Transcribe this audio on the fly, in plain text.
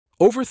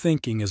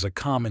Overthinking is a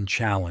common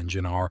challenge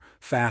in our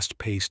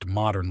fast-paced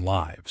modern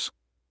lives.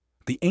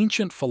 The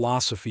ancient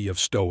philosophy of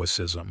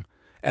Stoicism,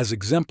 as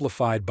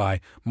exemplified by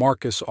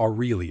Marcus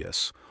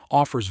Aurelius,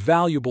 offers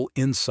valuable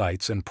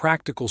insights and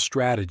practical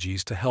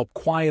strategies to help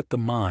quiet the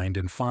mind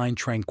and find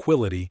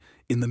tranquility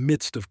in the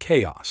midst of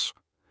chaos.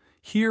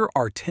 Here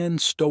are 10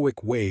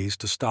 Stoic ways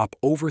to stop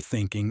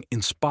overthinking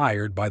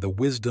inspired by the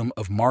wisdom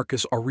of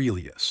Marcus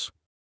Aurelius.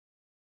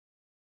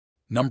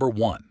 Number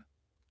 1.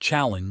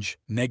 Challenge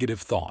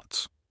negative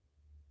thoughts.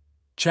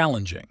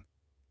 Challenging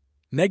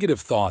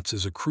negative thoughts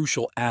is a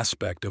crucial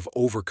aspect of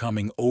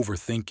overcoming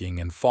overthinking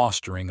and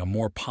fostering a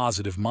more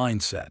positive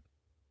mindset.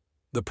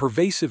 The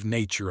pervasive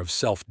nature of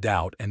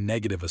self-doubt and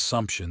negative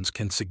assumptions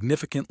can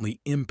significantly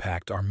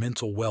impact our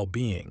mental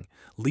well-being,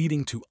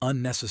 leading to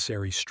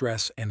unnecessary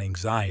stress and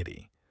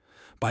anxiety.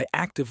 By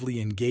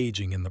actively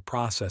engaging in the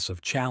process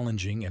of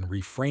challenging and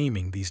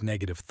reframing these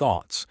negative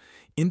thoughts,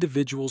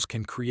 individuals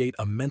can create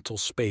a mental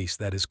space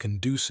that is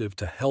conducive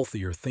to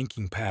healthier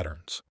thinking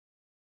patterns.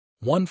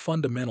 One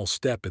fundamental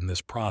step in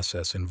this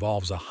process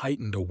involves a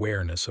heightened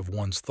awareness of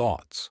one's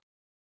thoughts.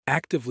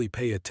 Actively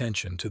pay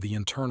attention to the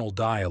internal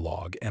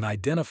dialogue and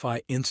identify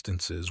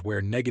instances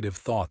where negative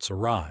thoughts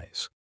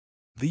arise.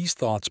 These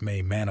thoughts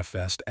may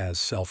manifest as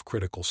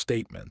self-critical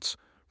statements,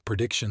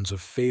 predictions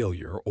of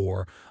failure,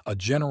 or a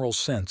general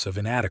sense of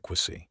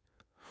inadequacy.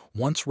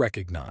 Once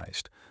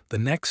recognized, the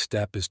next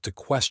step is to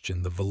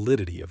question the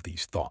validity of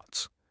these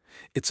thoughts.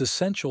 It's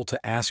essential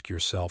to ask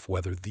yourself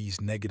whether these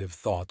negative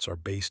thoughts are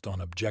based on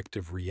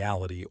objective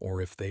reality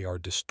or if they are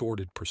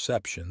distorted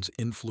perceptions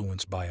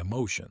influenced by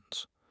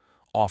emotions.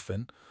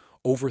 Often,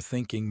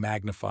 overthinking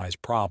magnifies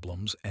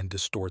problems and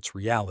distorts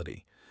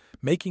reality,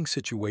 making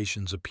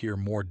situations appear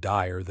more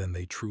dire than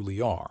they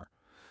truly are.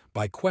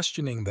 By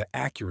questioning the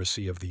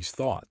accuracy of these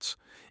thoughts,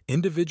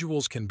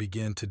 individuals can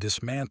begin to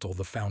dismantle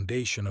the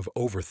foundation of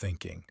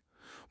overthinking.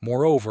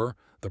 Moreover,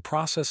 the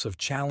process of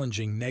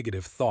challenging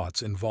negative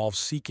thoughts involves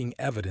seeking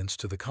evidence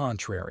to the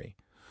contrary.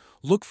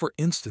 Look for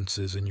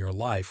instances in your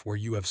life where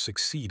you have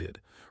succeeded,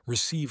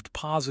 received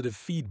positive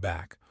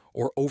feedback,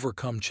 or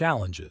overcome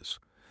challenges.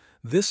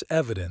 This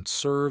evidence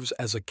serves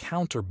as a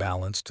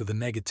counterbalance to the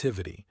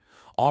negativity,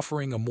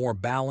 offering a more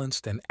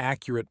balanced and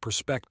accurate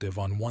perspective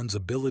on one's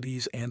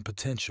abilities and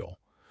potential.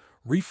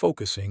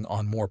 Refocusing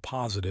on more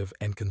positive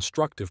and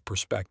constructive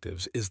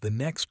perspectives is the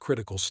next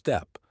critical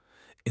step.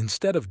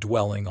 Instead of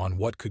dwelling on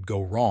what could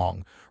go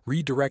wrong,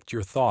 redirect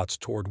your thoughts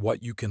toward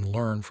what you can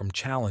learn from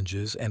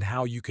challenges and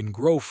how you can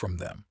grow from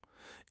them.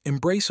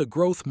 Embrace a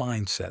growth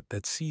mindset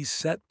that sees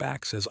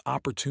setbacks as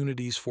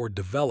opportunities for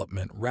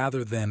development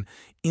rather than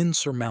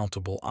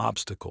insurmountable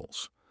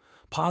obstacles.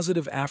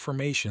 Positive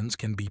affirmations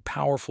can be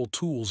powerful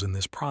tools in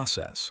this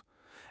process.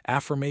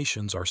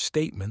 Affirmations are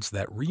statements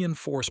that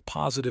reinforce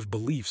positive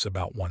beliefs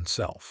about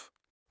oneself.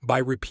 By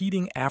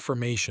repeating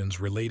affirmations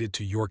related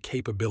to your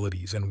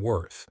capabilities and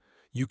worth,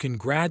 you can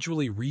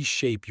gradually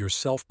reshape your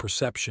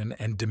self-perception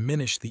and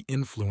diminish the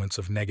influence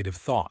of negative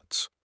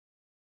thoughts.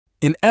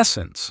 In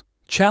essence,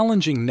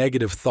 challenging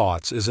negative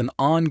thoughts is an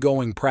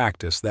ongoing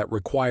practice that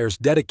requires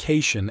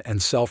dedication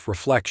and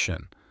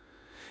self-reflection.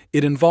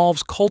 It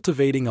involves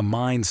cultivating a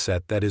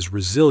mindset that is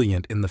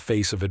resilient in the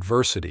face of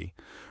adversity,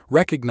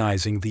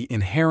 recognizing the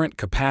inherent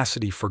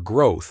capacity for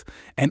growth,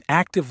 and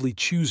actively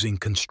choosing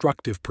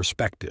constructive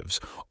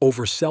perspectives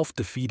over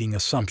self-defeating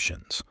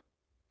assumptions.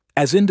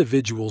 As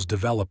individuals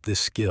develop this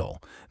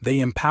skill, they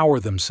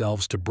empower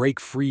themselves to break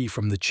free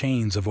from the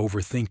chains of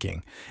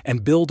overthinking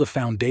and build a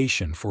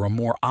foundation for a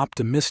more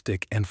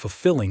optimistic and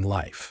fulfilling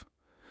life.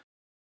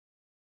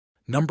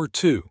 Number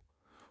 2.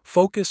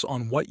 Focus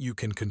on what you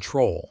can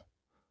control.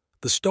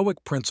 The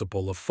Stoic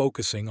principle of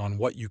focusing on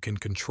what you can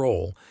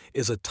control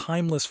is a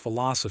timeless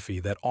philosophy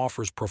that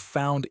offers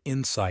profound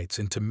insights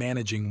into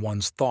managing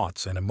one's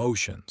thoughts and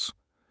emotions.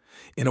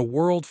 In a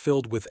world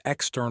filled with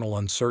external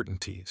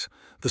uncertainties,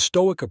 the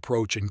Stoic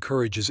approach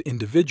encourages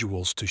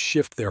individuals to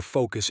shift their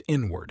focus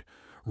inward,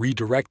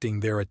 redirecting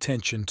their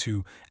attention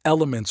to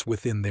elements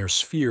within their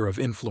sphere of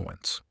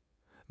influence.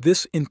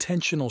 This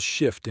intentional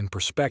shift in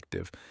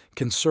perspective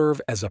can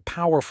serve as a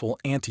powerful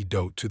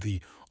antidote to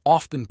the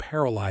often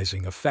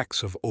paralyzing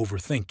effects of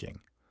overthinking.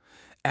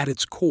 At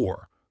its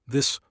core,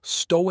 this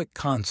Stoic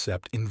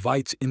concept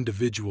invites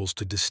individuals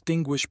to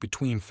distinguish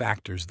between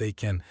factors they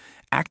can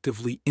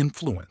actively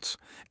influence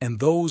and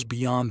those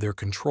beyond their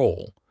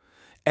control.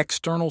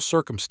 External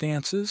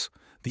circumstances,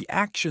 the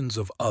actions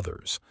of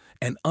others,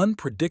 and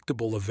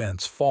unpredictable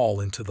events fall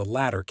into the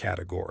latter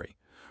category,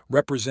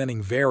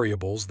 representing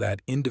variables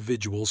that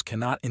individuals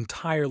cannot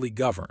entirely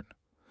govern.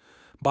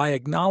 By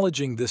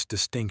acknowledging this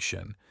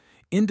distinction,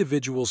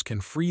 individuals can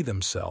free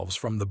themselves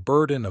from the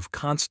burden of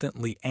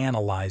constantly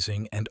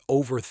analyzing and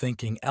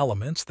overthinking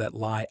elements that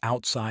lie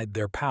outside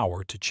their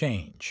power to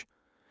change.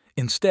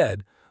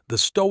 Instead, the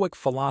Stoic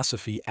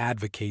philosophy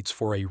advocates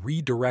for a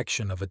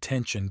redirection of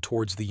attention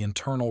towards the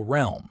internal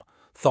realm,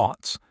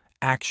 thoughts,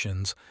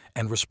 actions,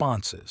 and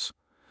responses.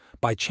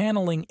 By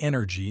channeling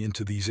energy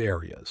into these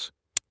areas,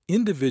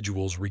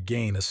 individuals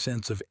regain a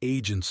sense of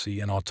agency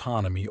and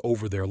autonomy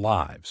over their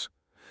lives.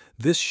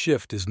 This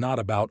shift is not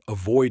about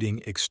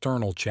avoiding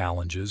external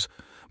challenges,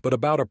 but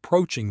about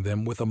approaching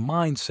them with a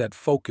mindset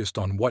focused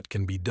on what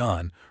can be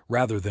done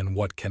rather than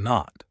what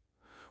cannot.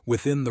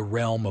 Within the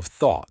realm of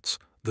thoughts,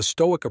 the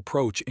Stoic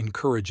approach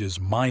encourages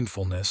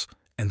mindfulness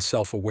and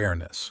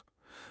self-awareness.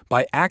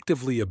 By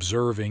actively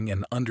observing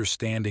and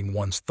understanding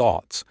one's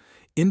thoughts,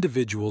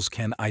 individuals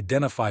can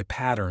identify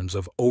patterns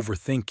of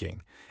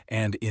overthinking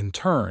and, in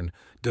turn,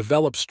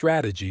 develop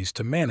strategies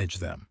to manage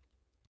them.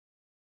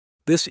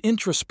 This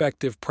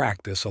introspective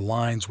practice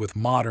aligns with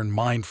modern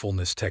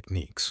mindfulness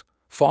techniques,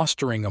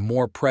 fostering a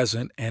more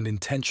present and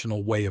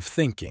intentional way of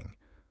thinking.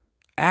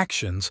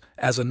 Actions,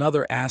 as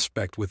another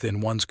aspect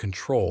within one's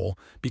control,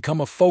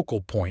 become a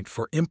focal point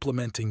for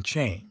implementing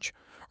change.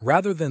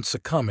 Rather than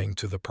succumbing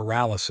to the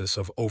paralysis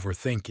of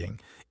overthinking,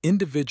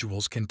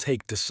 individuals can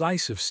take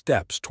decisive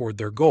steps toward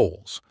their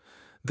goals.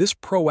 This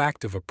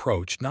proactive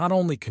approach not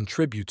only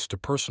contributes to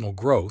personal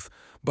growth,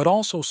 but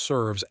also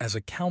serves as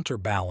a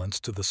counterbalance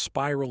to the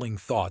spiraling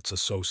thoughts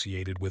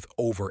associated with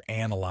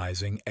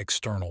overanalyzing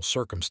external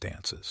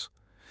circumstances.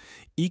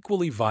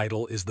 Equally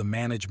vital is the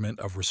management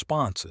of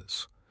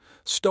responses.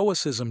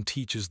 Stoicism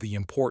teaches the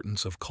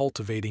importance of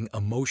cultivating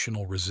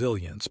emotional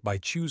resilience by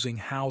choosing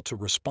how to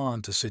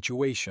respond to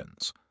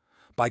situations.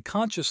 By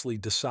consciously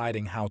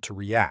deciding how to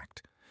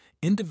react,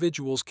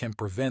 individuals can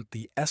prevent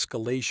the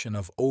escalation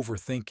of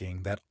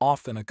overthinking that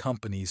often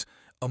accompanies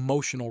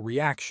emotional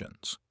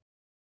reactions.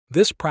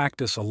 This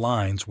practice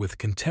aligns with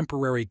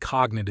contemporary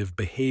cognitive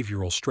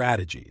behavioral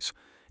strategies,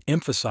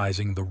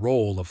 emphasizing the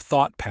role of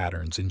thought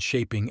patterns in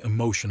shaping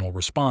emotional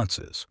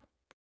responses.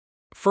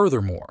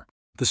 Furthermore,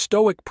 the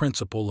Stoic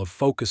principle of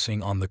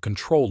focusing on the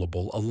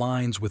controllable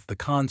aligns with the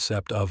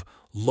concept of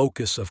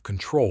locus of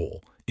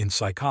control in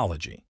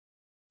psychology.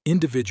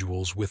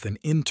 Individuals with an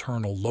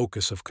internal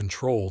locus of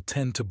control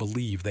tend to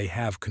believe they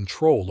have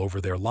control over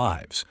their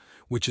lives,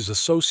 which is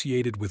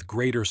associated with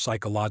greater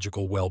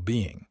psychological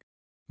well-being.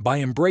 By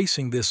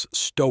embracing this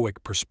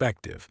Stoic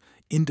perspective,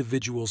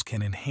 individuals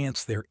can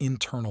enhance their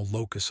internal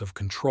locus of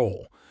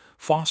control,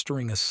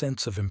 fostering a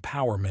sense of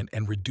empowerment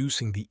and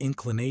reducing the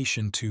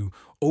inclination to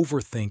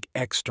overthink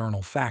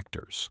external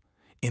factors.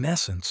 In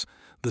essence,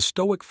 the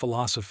Stoic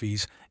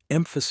philosophy's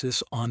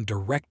emphasis on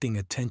directing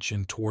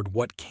attention toward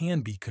what can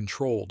be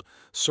controlled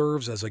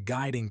serves as a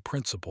guiding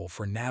principle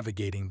for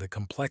navigating the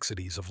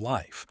complexities of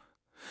life.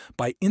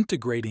 By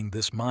integrating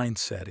this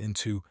mindset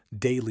into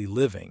daily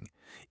living,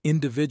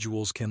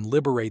 individuals can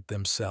liberate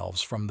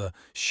themselves from the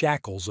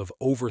shackles of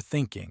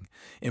overthinking,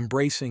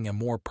 embracing a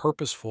more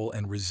purposeful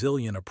and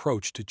resilient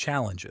approach to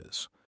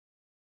challenges.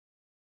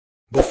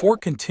 Before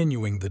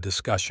continuing the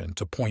discussion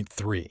to point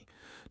 3,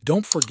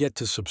 don't forget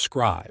to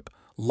subscribe,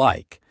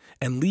 like,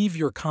 and leave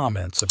your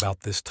comments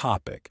about this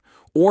topic,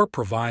 or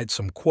provide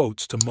some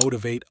quotes to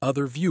motivate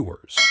other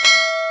viewers.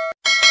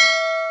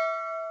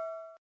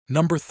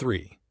 Number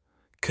 3.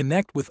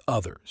 Connect with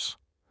others.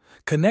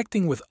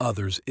 Connecting with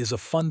others is a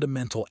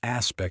fundamental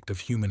aspect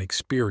of human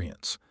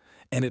experience,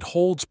 and it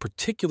holds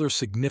particular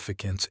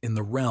significance in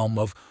the realm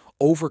of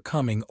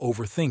overcoming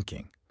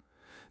overthinking.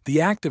 The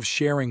act of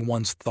sharing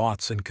one's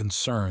thoughts and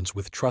concerns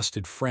with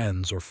trusted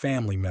friends or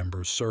family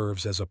members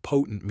serves as a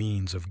potent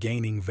means of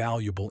gaining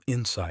valuable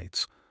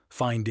insights,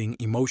 finding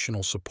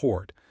emotional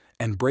support,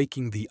 and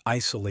breaking the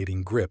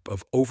isolating grip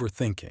of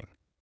overthinking.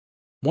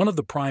 One of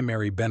the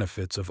primary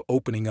benefits of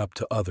opening up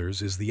to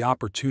others is the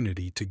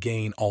opportunity to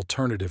gain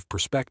alternative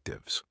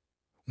perspectives.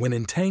 When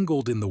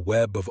entangled in the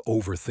web of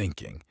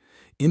overthinking,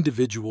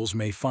 individuals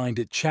may find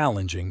it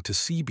challenging to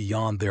see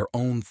beyond their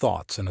own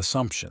thoughts and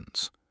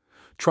assumptions.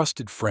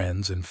 Trusted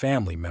friends and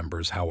family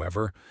members,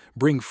 however,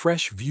 bring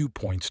fresh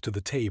viewpoints to the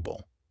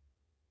table.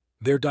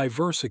 Their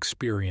diverse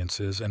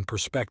experiences and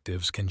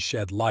perspectives can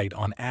shed light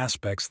on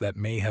aspects that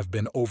may have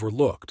been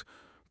overlooked,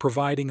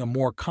 providing a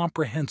more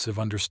comprehensive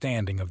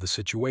understanding of the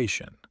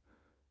situation.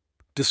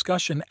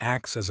 Discussion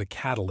acts as a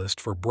catalyst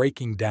for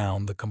breaking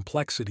down the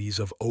complexities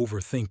of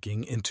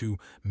overthinking into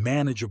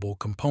manageable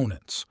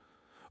components.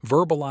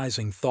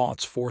 Verbalizing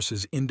thoughts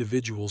forces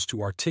individuals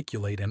to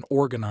articulate and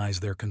organize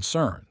their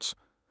concerns.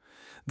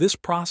 This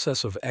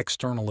process of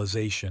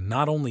externalization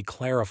not only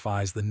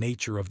clarifies the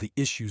nature of the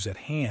issues at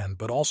hand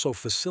but also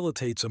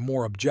facilitates a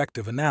more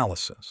objective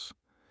analysis.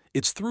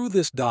 It's through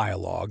this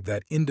dialogue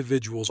that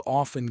individuals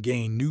often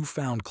gain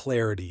newfound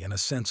clarity and a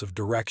sense of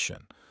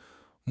direction.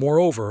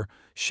 Moreover,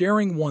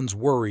 sharing one's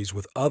worries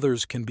with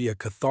others can be a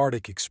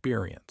cathartic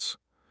experience.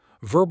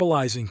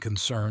 Verbalizing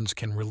concerns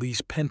can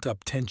release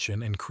pent-up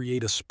tension and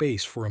create a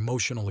space for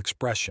emotional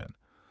expression.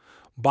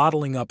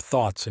 Bottling up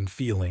thoughts and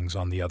feelings,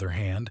 on the other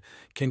hand,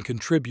 can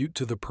contribute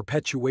to the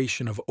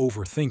perpetuation of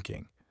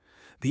overthinking.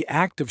 The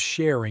act of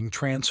sharing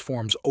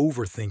transforms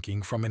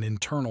overthinking from an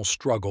internal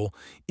struggle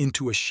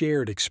into a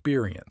shared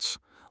experience,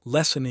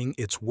 lessening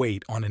its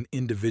weight on an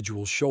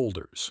individual's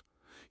shoulders.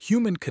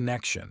 Human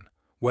connection,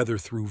 whether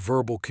through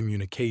verbal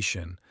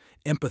communication,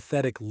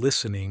 empathetic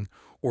listening,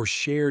 or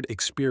shared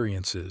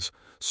experiences,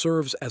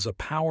 serves as a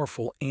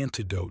powerful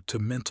antidote to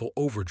mental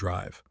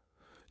overdrive.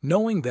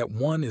 Knowing that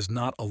one is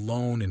not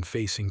alone in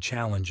facing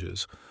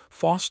challenges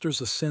fosters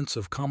a sense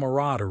of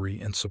camaraderie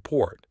and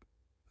support.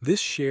 This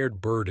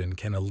shared burden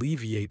can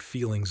alleviate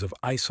feelings of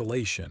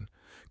isolation,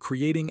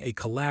 creating a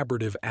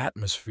collaborative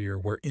atmosphere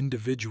where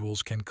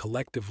individuals can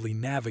collectively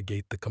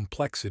navigate the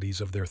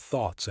complexities of their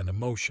thoughts and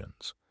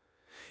emotions.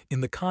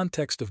 In the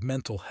context of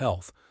mental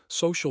health,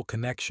 social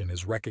connection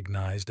is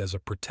recognized as a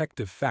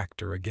protective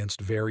factor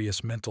against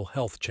various mental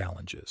health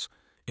challenges,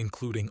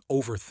 including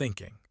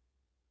overthinking.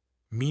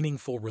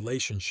 Meaningful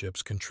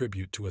relationships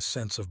contribute to a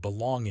sense of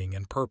belonging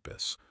and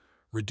purpose,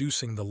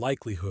 reducing the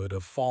likelihood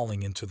of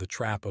falling into the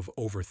trap of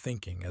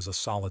overthinking as a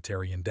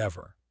solitary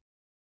endeavor.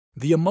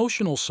 The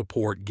emotional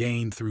support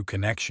gained through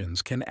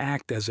connections can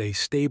act as a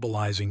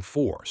stabilizing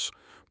force,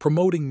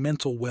 promoting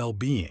mental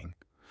well-being.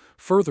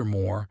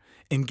 Furthermore,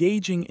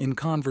 engaging in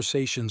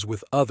conversations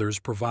with others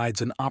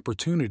provides an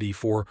opportunity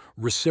for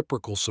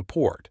reciprocal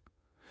support.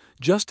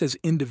 Just as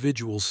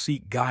individuals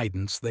seek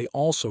guidance, they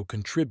also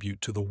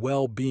contribute to the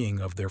well-being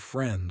of their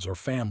friends or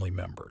family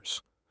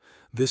members.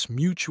 This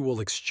mutual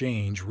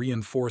exchange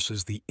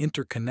reinforces the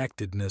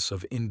interconnectedness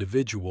of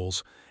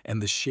individuals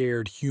and the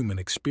shared human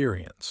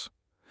experience.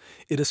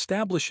 It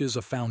establishes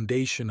a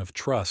foundation of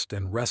trust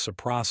and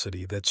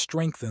reciprocity that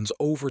strengthens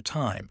over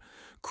time,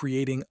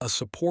 creating a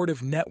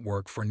supportive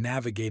network for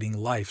navigating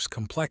life's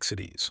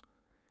complexities.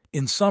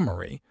 In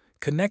summary,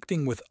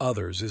 connecting with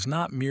others is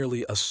not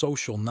merely a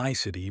social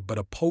nicety but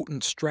a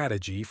potent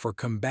strategy for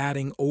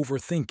combating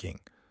overthinking.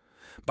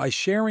 By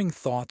sharing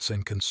thoughts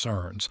and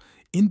concerns,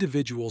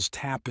 individuals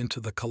tap into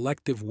the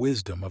collective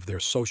wisdom of their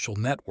social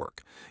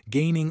network,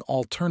 gaining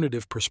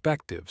alternative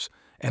perspectives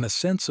and a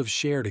sense of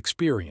shared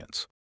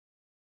experience.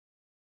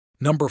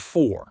 Number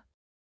 4.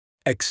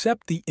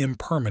 Accept the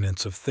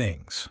impermanence of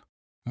things.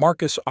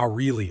 Marcus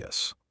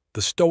Aurelius,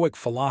 the Stoic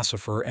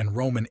philosopher and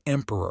Roman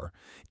emperor,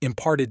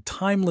 imparted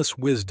timeless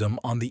wisdom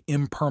on the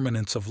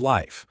impermanence of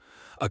life,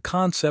 a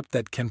concept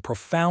that can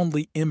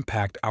profoundly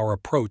impact our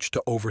approach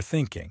to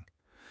overthinking.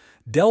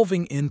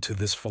 Delving into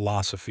this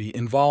philosophy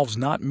involves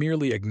not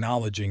merely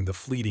acknowledging the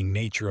fleeting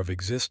nature of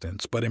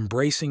existence, but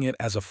embracing it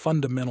as a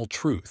fundamental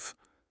truth.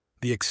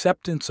 The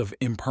acceptance of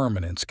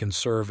impermanence can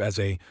serve as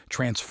a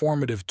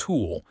transformative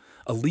tool,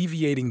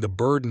 alleviating the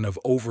burden of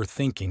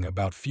overthinking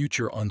about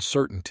future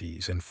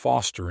uncertainties and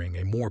fostering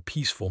a more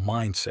peaceful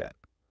mindset.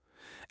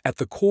 At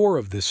the core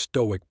of this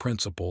Stoic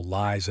principle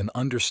lies an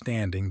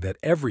understanding that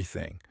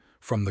everything,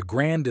 from the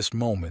grandest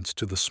moments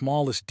to the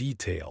smallest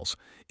details,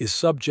 is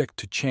subject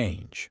to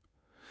change.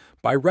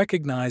 By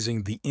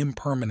recognizing the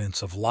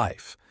impermanence of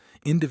life,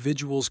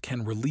 individuals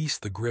can release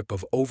the grip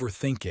of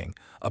overthinking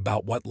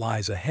about what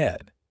lies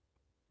ahead.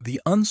 The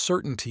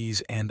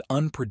uncertainties and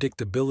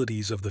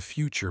unpredictabilities of the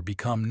future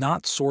become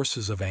not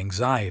sources of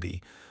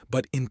anxiety,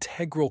 but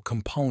integral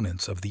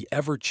components of the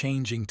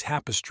ever-changing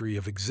tapestry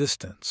of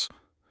existence.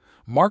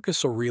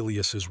 Marcus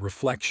Aurelius's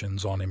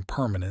reflections on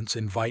impermanence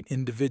invite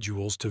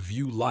individuals to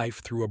view life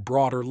through a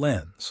broader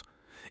lens.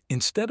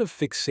 Instead of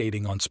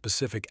fixating on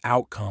specific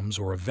outcomes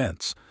or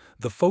events,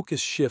 the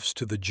focus shifts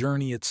to the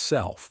journey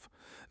itself.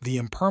 The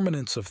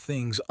impermanence of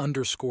things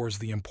underscores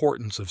the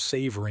importance of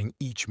savoring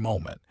each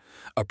moment,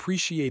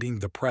 appreciating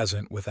the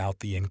present without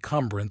the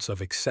encumbrance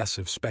of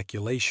excessive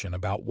speculation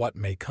about what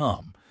may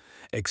come.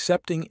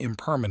 Accepting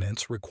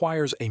impermanence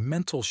requires a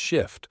mental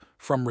shift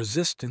from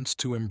resistance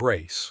to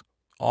embrace.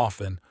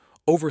 Often,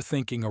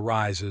 overthinking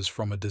arises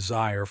from a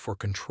desire for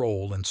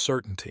control and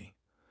certainty.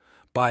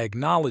 By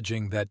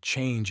acknowledging that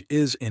change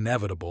is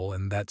inevitable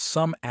and that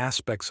some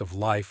aspects of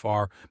life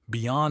are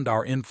beyond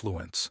our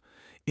influence,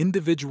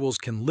 individuals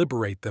can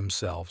liberate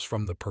themselves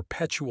from the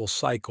perpetual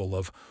cycle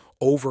of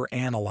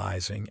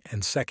overanalyzing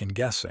and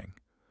second-guessing.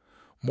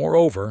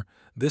 Moreover,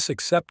 this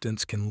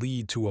acceptance can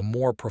lead to a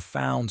more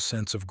profound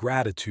sense of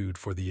gratitude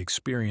for the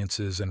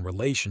experiences and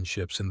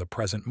relationships in the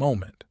present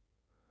moment.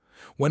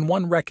 When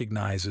one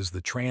recognizes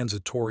the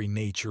transitory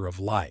nature of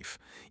life,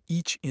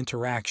 each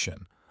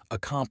interaction,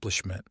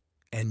 accomplishment,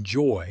 and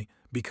joy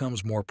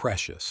becomes more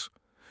precious.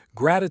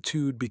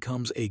 Gratitude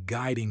becomes a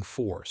guiding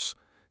force,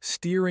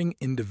 steering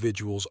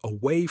individuals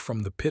away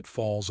from the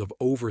pitfalls of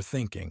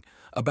overthinking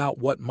about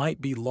what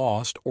might be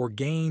lost or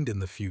gained in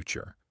the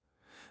future.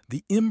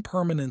 The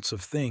impermanence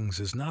of things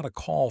is not a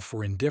call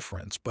for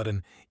indifference, but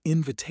an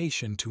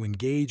invitation to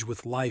engage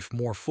with life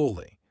more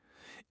fully.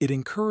 It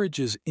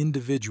encourages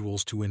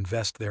individuals to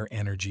invest their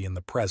energy in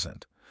the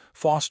present,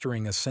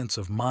 fostering a sense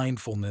of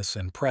mindfulness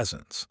and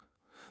presence.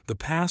 The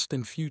past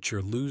and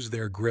future lose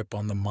their grip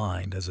on the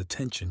mind as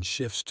attention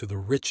shifts to the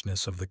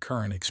richness of the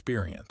current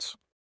experience.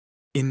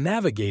 In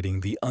navigating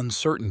the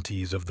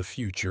uncertainties of the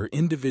future,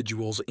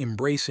 individuals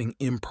embracing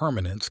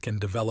impermanence can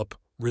develop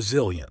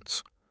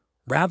resilience.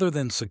 Rather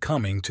than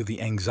succumbing to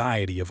the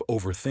anxiety of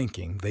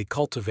overthinking, they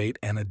cultivate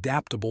an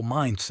adaptable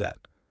mindset.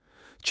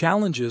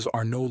 Challenges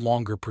are no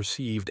longer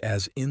perceived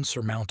as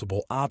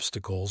insurmountable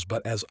obstacles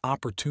but as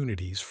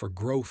opportunities for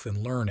growth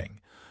and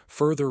learning,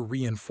 further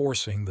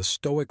reinforcing the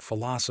Stoic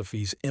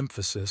philosophy's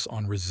emphasis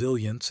on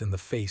resilience in the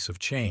face of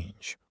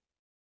change.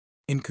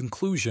 In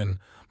conclusion,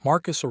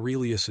 Marcus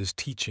Aurelius's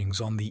teachings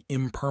on the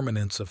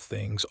impermanence of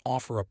things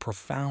offer a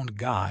profound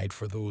guide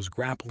for those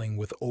grappling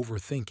with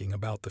overthinking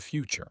about the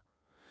future.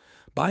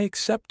 By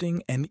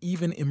accepting and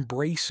even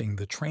embracing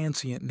the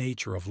transient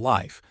nature of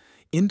life,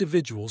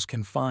 individuals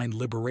can find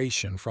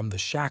liberation from the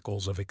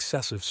shackles of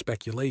excessive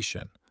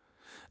speculation.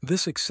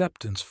 This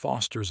acceptance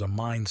fosters a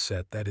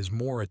mindset that is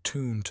more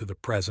attuned to the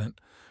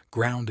present,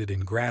 grounded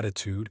in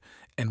gratitude,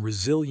 and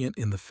resilient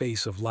in the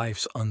face of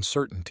life's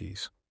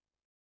uncertainties.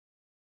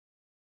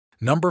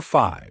 Number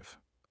 5.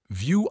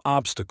 View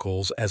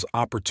obstacles as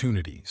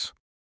opportunities.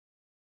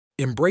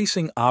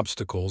 Embracing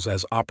obstacles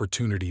as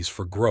opportunities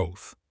for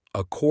growth,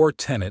 a core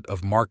tenet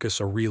of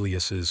Marcus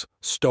Aurelius's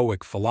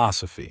Stoic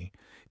philosophy,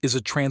 is a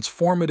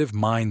transformative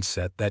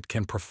mindset that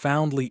can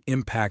profoundly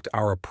impact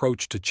our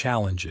approach to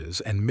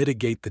challenges and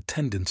mitigate the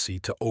tendency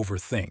to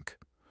overthink.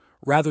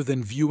 Rather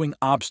than viewing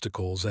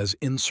obstacles as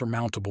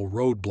insurmountable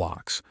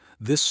roadblocks,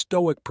 this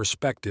Stoic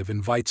perspective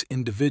invites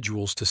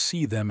individuals to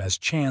see them as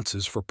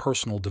chances for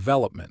personal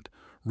development,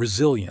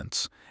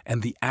 resilience,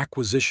 and the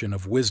acquisition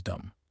of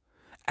wisdom.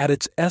 At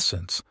its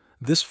essence,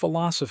 this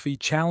philosophy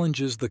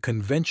challenges the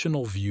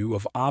conventional view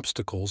of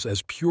obstacles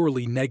as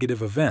purely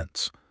negative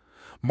events.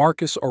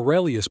 Marcus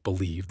Aurelius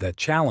believed that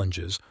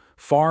challenges,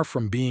 far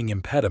from being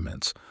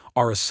impediments,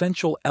 are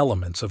essential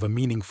elements of a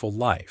meaningful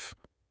life.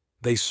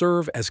 They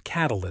serve as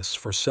catalysts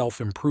for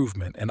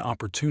self-improvement and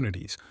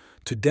opportunities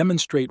to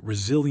demonstrate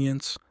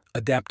resilience,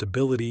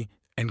 adaptability,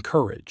 and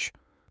courage.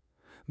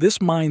 This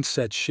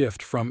mindset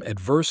shift from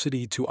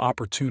adversity to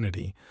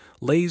opportunity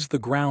lays the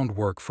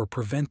groundwork for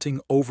preventing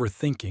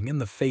overthinking in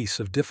the face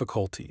of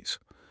difficulties.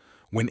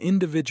 When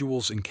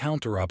individuals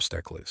encounter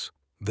obstacles,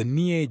 the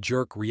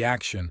knee-jerk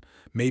reaction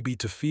may be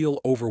to feel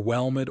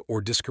overwhelmed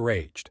or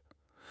discouraged.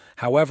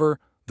 However,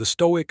 the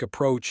Stoic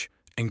approach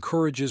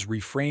encourages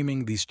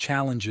reframing these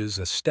challenges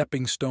as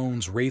stepping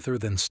stones rather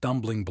than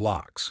stumbling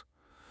blocks.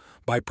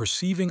 By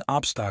perceiving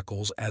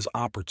obstacles as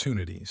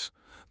opportunities,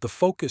 the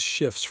focus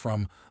shifts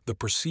from the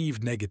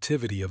perceived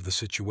negativity of the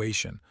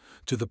situation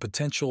to the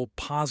potential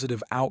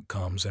positive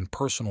outcomes and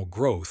personal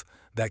growth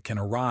that can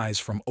arise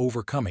from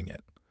overcoming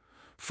it.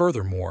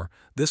 Furthermore,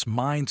 this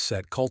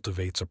mindset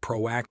cultivates a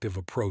proactive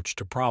approach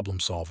to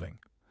problem solving.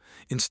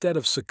 Instead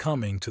of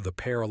succumbing to the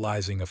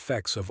paralyzing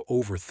effects of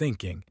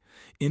overthinking,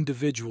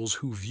 individuals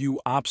who view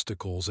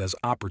obstacles as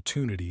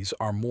opportunities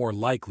are more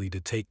likely to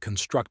take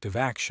constructive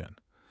action.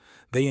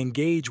 They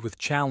engage with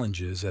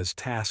challenges as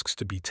tasks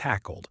to be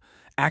tackled,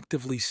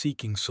 actively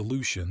seeking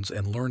solutions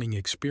and learning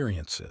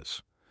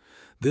experiences.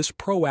 This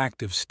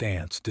proactive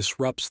stance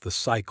disrupts the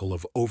cycle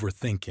of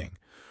overthinking,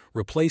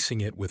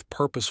 replacing it with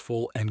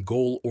purposeful and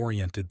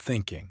goal-oriented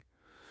thinking.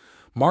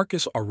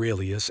 Marcus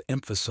Aurelius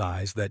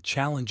emphasized that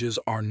challenges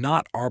are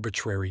not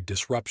arbitrary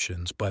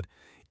disruptions but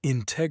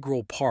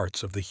integral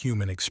parts of the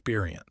human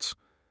experience.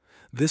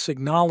 This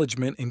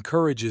acknowledgement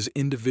encourages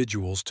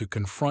individuals to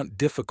confront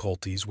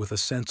difficulties with a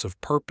sense of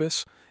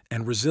purpose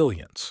and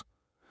resilience.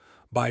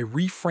 By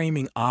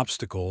reframing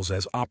obstacles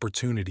as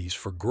opportunities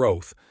for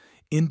growth,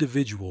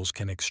 individuals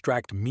can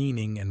extract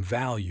meaning and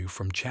value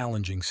from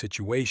challenging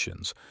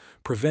situations,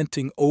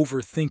 preventing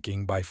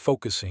overthinking by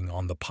focusing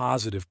on the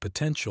positive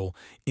potential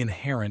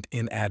inherent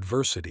in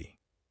adversity.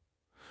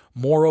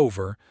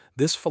 Moreover,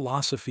 this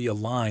philosophy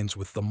aligns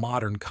with the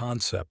modern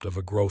concept of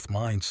a growth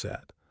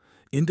mindset.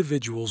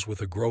 Individuals with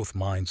a growth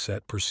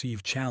mindset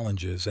perceive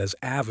challenges as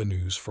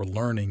avenues for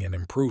learning and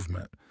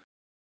improvement.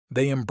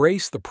 They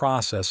embrace the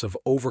process of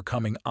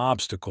overcoming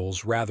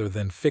obstacles rather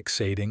than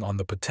fixating on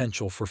the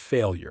potential for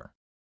failure.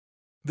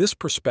 This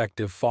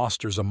perspective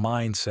fosters a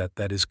mindset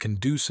that is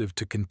conducive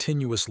to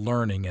continuous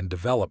learning and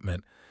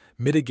development,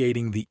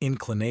 mitigating the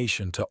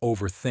inclination to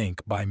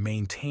overthink by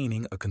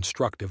maintaining a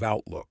constructive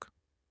outlook.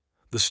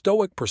 The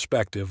Stoic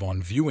perspective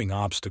on viewing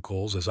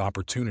obstacles as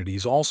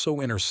opportunities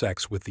also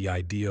intersects with the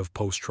idea of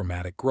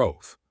post-traumatic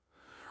growth.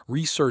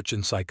 Research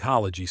in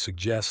psychology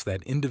suggests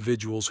that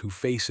individuals who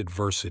face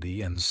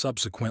adversity and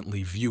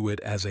subsequently view it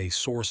as a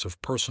source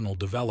of personal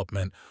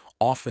development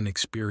often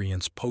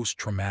experience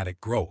post-traumatic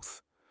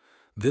growth.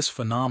 This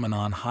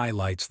phenomenon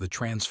highlights the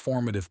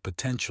transformative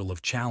potential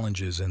of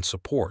challenges and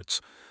supports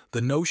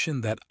the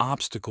notion that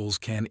obstacles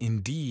can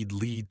indeed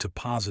lead to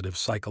positive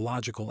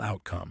psychological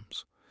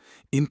outcomes.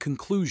 In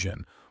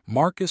conclusion,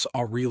 Marcus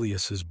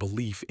Aurelius's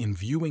belief in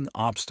viewing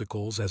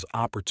obstacles as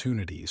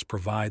opportunities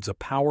provides a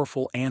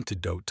powerful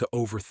antidote to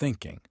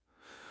overthinking.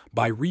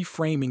 By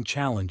reframing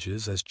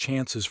challenges as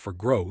chances for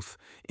growth,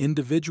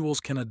 individuals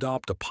can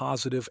adopt a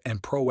positive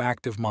and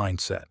proactive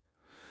mindset.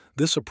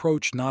 This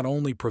approach not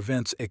only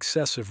prevents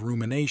excessive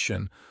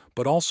rumination,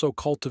 but also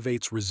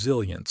cultivates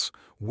resilience,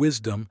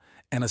 wisdom,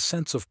 and a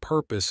sense of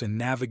purpose in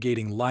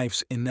navigating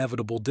life's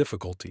inevitable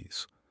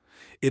difficulties.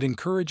 It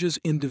encourages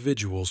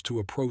individuals to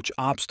approach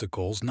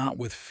obstacles not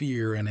with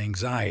fear and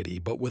anxiety,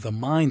 but with a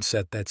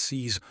mindset that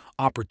sees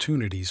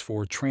opportunities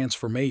for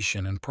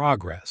transformation and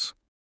progress.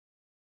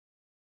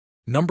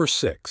 Number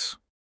 6.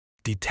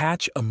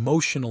 Detach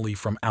emotionally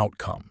from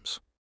outcomes.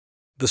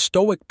 The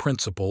Stoic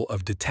principle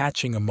of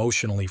detaching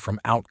emotionally from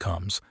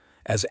outcomes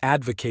as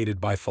advocated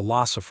by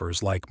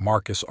philosophers like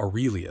Marcus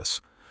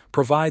Aurelius,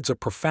 provides a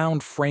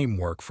profound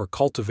framework for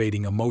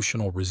cultivating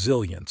emotional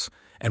resilience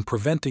and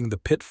preventing the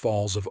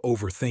pitfalls of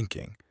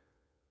overthinking.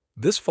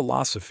 This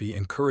philosophy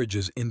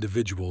encourages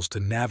individuals to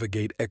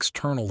navigate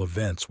external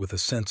events with a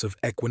sense of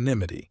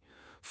equanimity,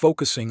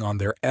 focusing on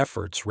their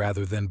efforts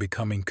rather than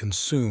becoming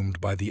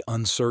consumed by the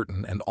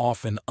uncertain and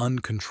often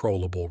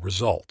uncontrollable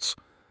results.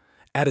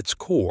 At its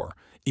core,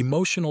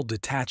 emotional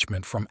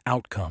detachment from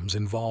outcomes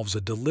involves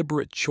a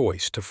deliberate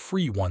choice to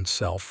free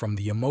oneself from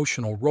the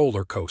emotional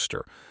roller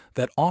coaster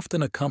that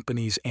often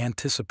accompanies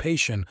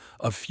anticipation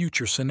of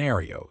future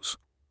scenarios.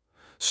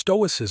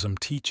 Stoicism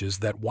teaches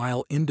that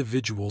while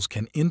individuals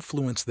can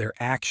influence their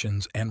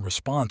actions and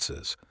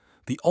responses,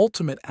 the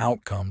ultimate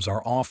outcomes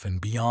are often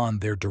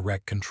beyond their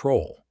direct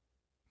control.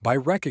 By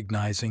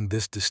recognizing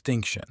this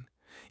distinction,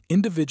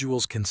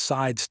 individuals can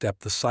sidestep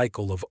the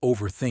cycle of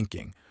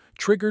overthinking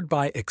triggered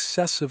by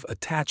excessive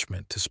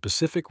attachment to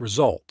specific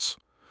results.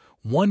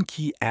 One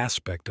key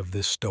aspect of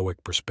this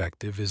Stoic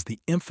perspective is the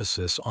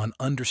emphasis on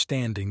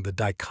understanding the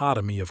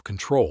dichotomy of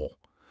control.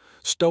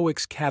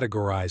 Stoics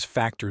categorize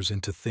factors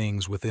into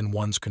things within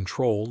one's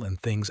control and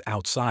things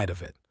outside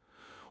of it.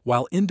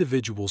 While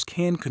individuals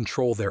can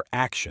control their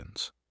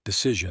actions,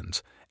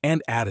 decisions,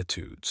 and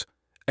attitudes,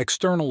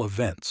 external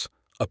events,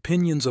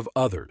 opinions of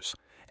others,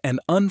 and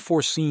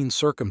unforeseen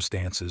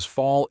circumstances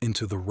fall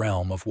into the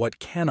realm of what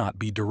cannot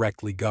be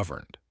directly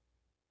governed.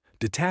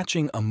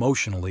 Detaching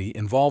emotionally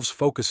involves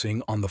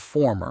focusing on the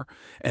former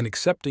and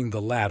accepting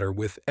the latter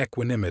with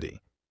equanimity.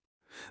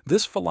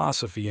 This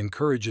philosophy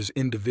encourages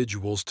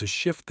individuals to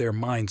shift their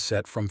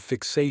mindset from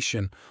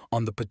fixation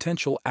on the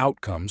potential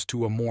outcomes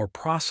to a more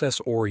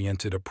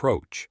process-oriented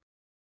approach.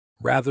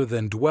 Rather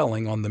than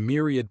dwelling on the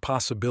myriad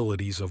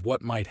possibilities of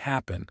what might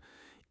happen,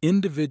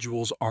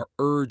 individuals are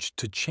urged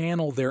to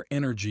channel their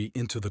energy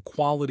into the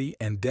quality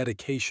and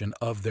dedication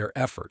of their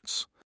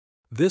efforts.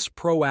 This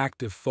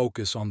proactive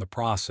focus on the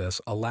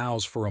process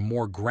allows for a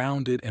more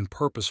grounded and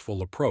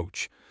purposeful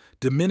approach,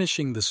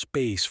 diminishing the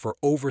space for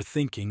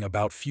overthinking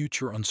about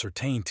future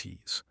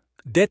uncertainties.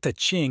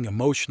 Detaching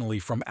emotionally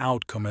from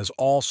outcomes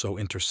also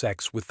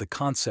intersects with the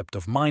concept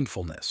of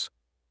mindfulness.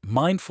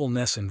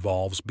 Mindfulness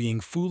involves being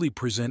fully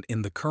present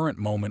in the current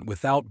moment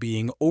without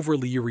being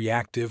overly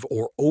reactive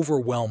or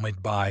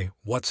overwhelmed by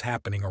what's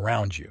happening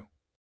around you.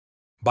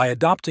 By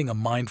adopting a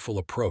mindful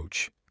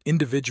approach,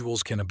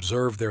 individuals can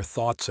observe their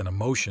thoughts and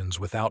emotions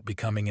without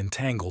becoming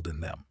entangled in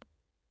them.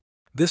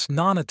 This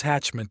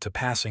non-attachment to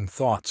passing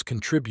thoughts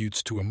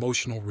contributes to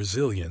emotional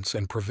resilience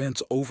and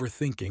prevents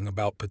overthinking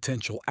about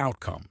potential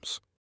outcomes.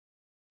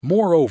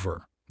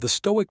 Moreover, the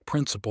Stoic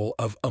principle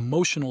of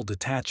emotional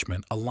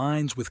detachment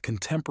aligns with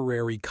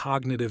contemporary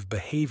cognitive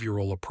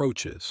behavioral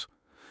approaches.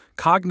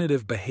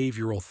 Cognitive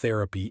behavioral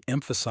therapy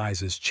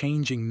emphasizes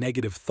changing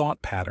negative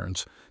thought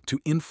patterns to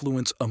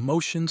influence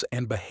emotions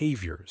and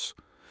behaviors.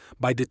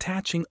 By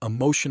detaching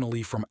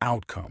emotionally from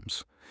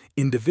outcomes,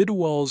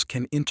 individuals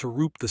can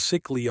interrupt the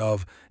cycle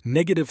of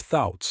negative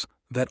thoughts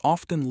that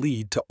often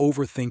lead to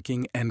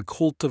overthinking and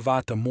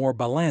cultivate a more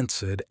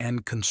balanced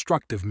and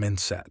constructive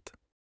mindset.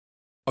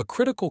 A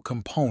critical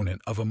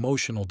component of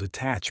emotional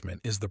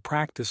detachment is the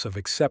practice of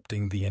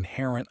accepting the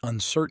inherent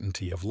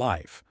uncertainty of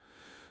life.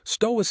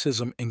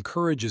 Stoicism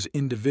encourages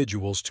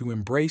individuals to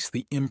embrace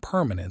the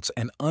impermanence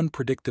and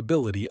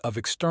unpredictability of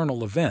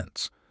external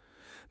events.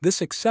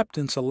 This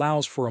acceptance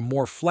allows for a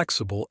more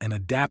flexible and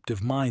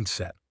adaptive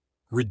mindset,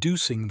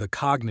 reducing the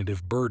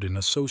cognitive burden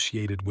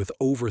associated with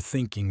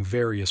overthinking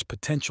various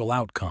potential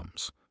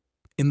outcomes.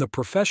 In the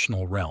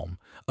professional realm,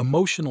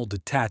 emotional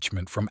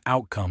detachment from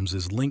outcomes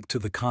is linked to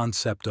the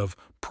concept of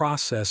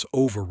process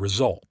over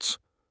results.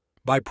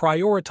 By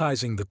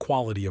prioritizing the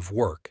quality of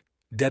work,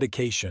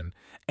 dedication,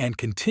 and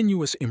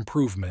continuous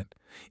improvement,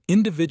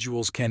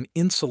 individuals can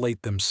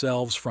insulate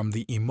themselves from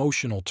the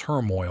emotional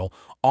turmoil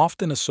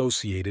often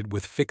associated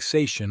with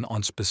fixation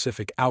on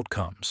specific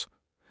outcomes.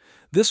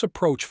 This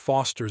approach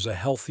fosters a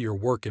healthier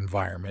work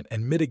environment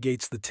and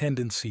mitigates the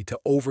tendency to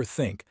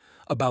overthink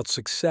about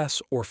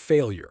success or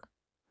failure.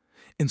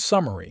 In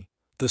summary,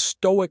 the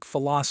Stoic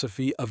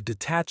philosophy of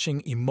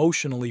detaching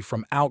emotionally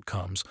from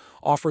outcomes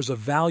offers a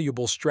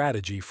valuable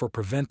strategy for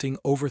preventing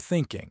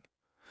overthinking.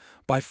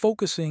 By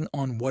focusing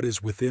on what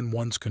is within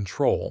one's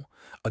control,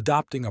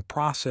 adopting a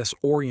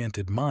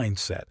process-oriented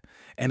mindset,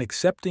 and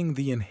accepting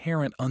the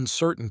inherent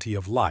uncertainty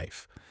of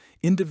life,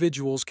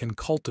 individuals can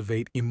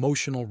cultivate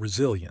emotional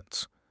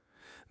resilience.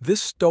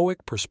 This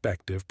Stoic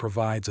perspective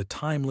provides a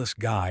timeless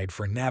guide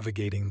for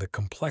navigating the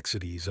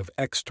complexities of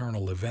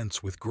external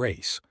events with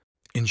grace,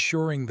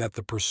 ensuring that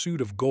the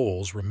pursuit of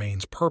goals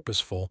remains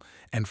purposeful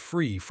and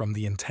free from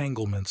the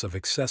entanglements of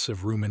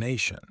excessive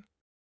rumination.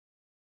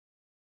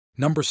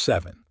 Number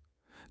 7.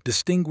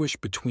 Distinguish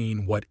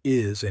between what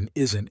is and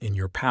isn't in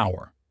your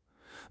power.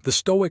 The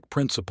Stoic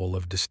principle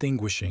of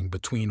distinguishing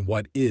between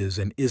what is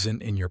and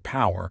isn't in your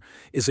power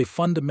is a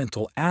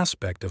fundamental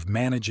aspect of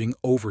managing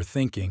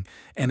overthinking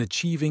and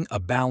achieving a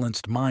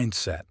balanced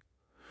mindset.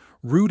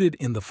 Rooted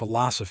in the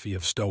philosophy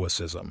of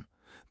Stoicism,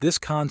 This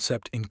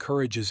concept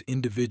encourages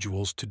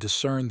individuals to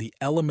discern the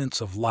elements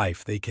of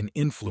life they can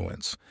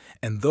influence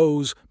and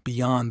those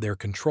beyond their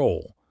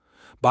control.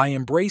 By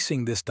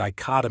embracing this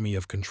dichotomy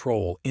of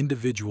control,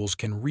 individuals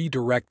can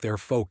redirect their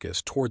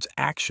focus towards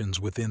actions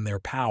within their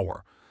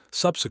power,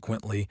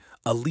 subsequently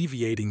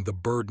alleviating the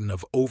burden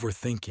of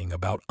overthinking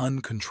about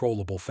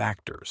uncontrollable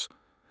factors.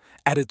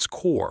 At its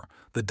core,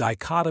 the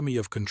dichotomy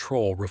of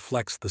control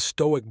reflects the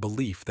Stoic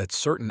belief that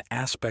certain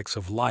aspects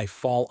of life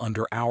fall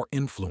under our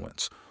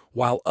influence,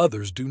 while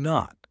others do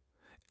not.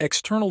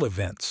 External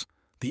events,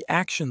 the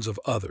actions of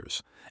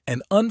others,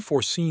 and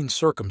unforeseen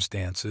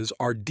circumstances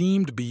are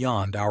deemed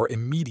beyond our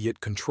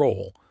immediate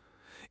control.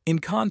 In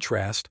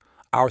contrast,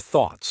 our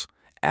thoughts,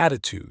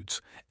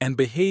 attitudes, and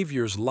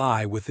behaviors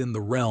lie within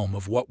the realm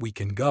of what we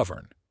can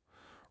govern.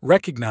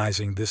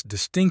 Recognizing this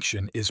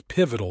distinction is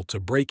pivotal to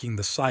breaking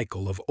the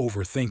cycle of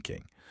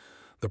overthinking.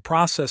 The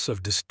process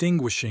of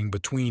distinguishing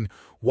between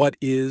what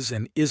is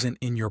and isn't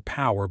in your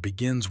power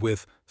begins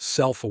with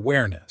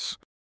self-awareness.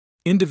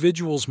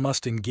 Individuals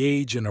must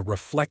engage in a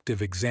reflective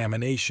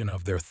examination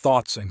of their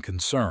thoughts and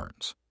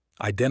concerns,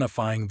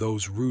 identifying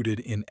those rooted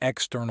in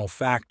external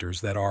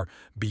factors that are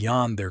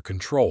beyond their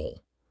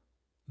control.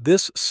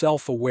 This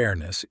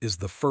self-awareness is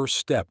the first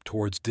step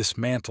towards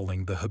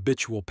dismantling the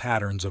habitual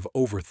patterns of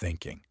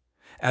overthinking,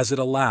 as it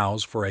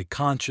allows for a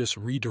conscious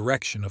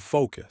redirection of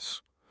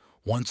focus.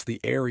 Once the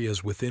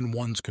areas within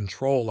one's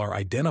control are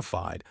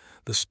identified,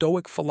 the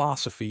Stoic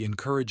philosophy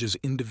encourages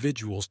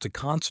individuals to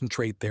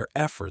concentrate their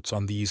efforts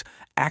on these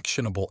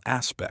actionable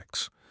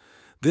aspects.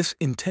 This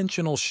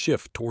intentional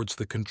shift towards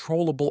the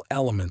controllable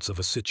elements of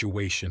a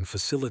situation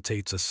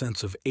facilitates a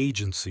sense of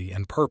agency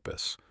and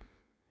purpose.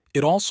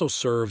 It also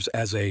serves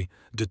as a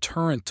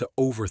deterrent to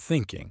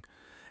overthinking,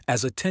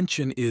 as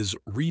attention is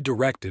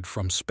redirected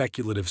from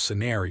speculative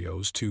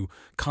scenarios to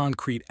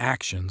concrete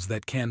actions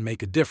that can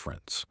make a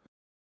difference.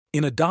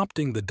 In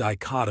adopting the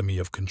dichotomy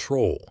of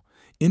control,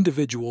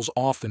 individuals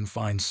often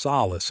find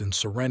solace in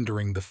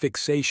surrendering the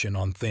fixation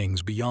on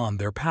things beyond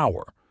their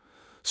power.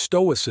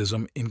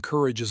 Stoicism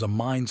encourages a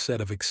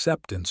mindset of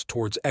acceptance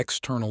towards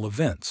external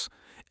events,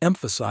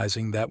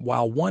 emphasizing that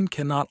while one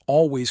cannot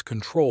always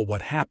control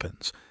what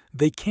happens,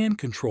 they can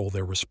control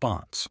their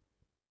response.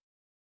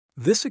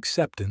 This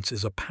acceptance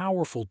is a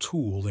powerful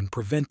tool in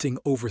preventing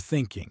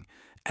overthinking,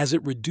 as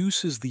it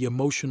reduces the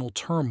emotional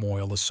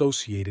turmoil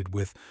associated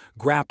with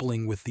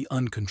grappling with the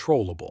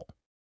uncontrollable.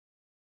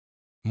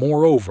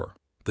 Moreover,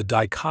 the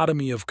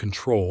dichotomy of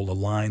control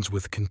aligns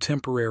with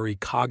contemporary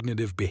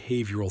cognitive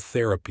behavioral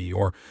therapy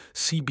or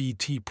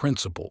CBT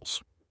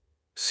principles.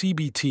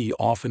 CBT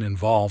often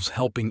involves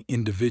helping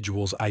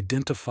individuals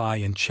identify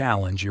and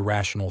challenge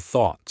irrational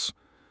thoughts.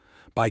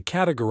 By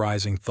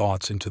categorizing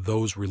thoughts into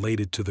those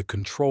related to the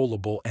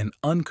controllable and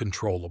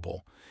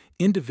uncontrollable,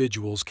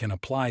 individuals can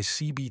apply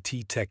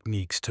CBT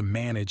techniques to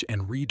manage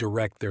and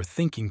redirect their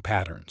thinking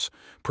patterns,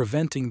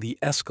 preventing the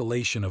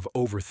escalation of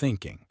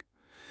overthinking.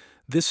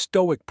 This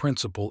Stoic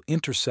principle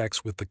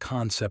intersects with the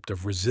concept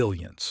of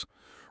resilience.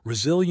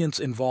 Resilience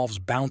involves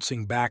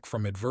bouncing back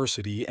from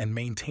adversity and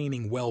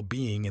maintaining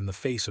well-being in the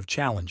face of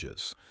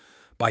challenges.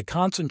 By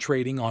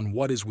concentrating on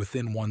what is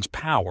within one's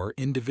power,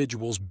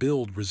 individuals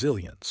build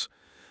resilience.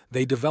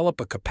 They develop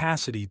a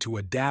capacity to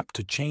adapt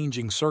to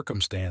changing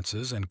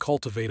circumstances and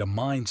cultivate a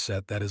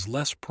mindset that is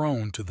less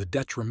prone to the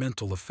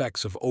detrimental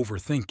effects of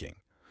overthinking.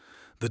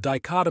 The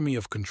dichotomy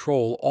of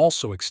control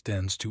also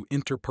extends to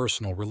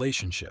interpersonal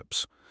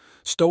relationships.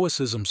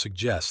 Stoicism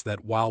suggests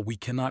that while we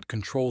cannot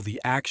control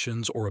the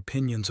actions or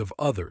opinions of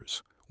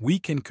others, we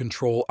can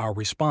control our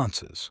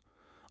responses.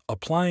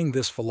 Applying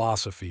this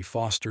philosophy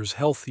fosters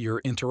healthier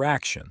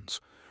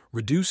interactions,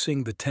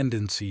 reducing the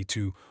tendency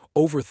to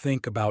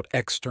overthink about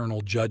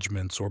external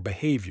judgments or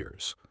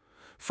behaviors.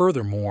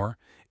 Furthermore,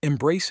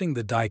 embracing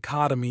the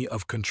dichotomy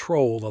of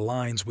control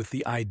aligns with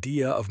the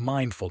idea of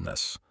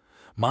mindfulness.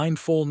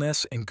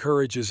 Mindfulness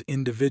encourages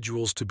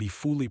individuals to be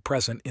fully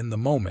present in the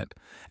moment,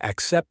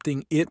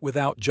 accepting it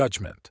without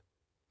judgment.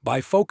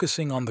 By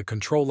focusing on the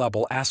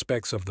controllable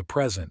aspects of the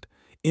present,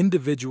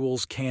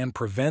 individuals can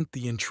prevent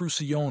the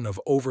intrusion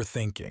of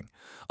overthinking,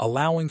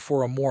 allowing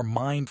for a more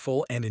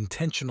mindful and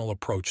intentional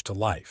approach to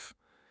life.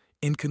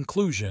 In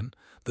conclusion,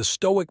 the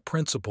Stoic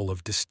principle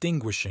of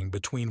distinguishing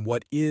between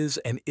what is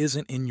and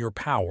isn't in your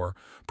power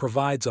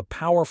provides a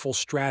powerful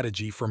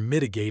strategy for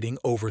mitigating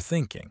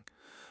overthinking.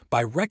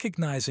 By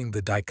recognizing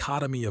the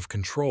dichotomy of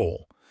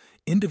control,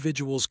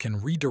 individuals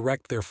can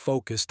redirect their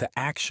focus to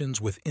actions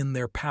within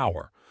their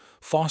power,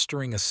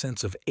 fostering a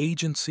sense of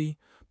agency,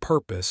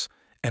 purpose,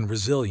 and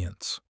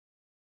resilience.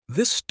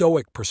 This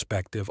Stoic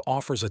perspective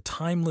offers a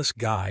timeless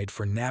guide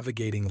for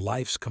navigating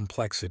life's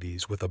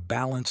complexities with a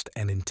balanced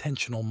and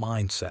intentional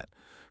mindset,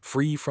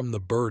 free from the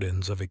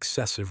burdens of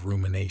excessive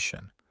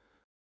rumination.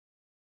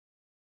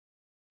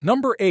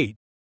 Number 8.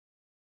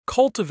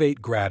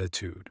 Cultivate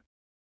gratitude.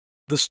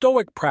 The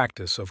Stoic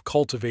practice of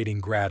cultivating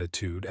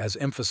gratitude, as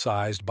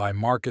emphasized by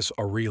Marcus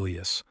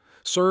Aurelius,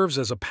 serves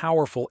as a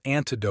powerful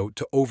antidote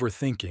to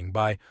overthinking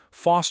by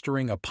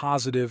fostering a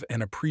positive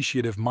and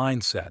appreciative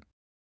mindset.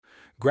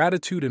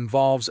 Gratitude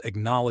involves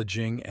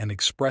acknowledging and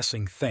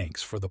expressing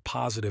thanks for the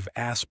positive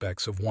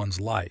aspects of one's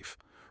life,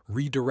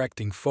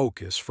 redirecting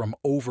focus from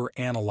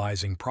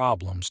over-analyzing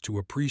problems to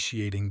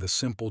appreciating the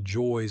simple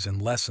joys and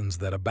lessons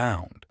that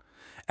abound.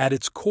 At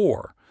its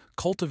core,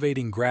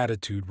 cultivating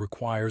gratitude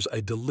requires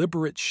a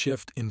deliberate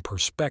shift in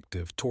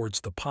perspective towards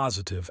the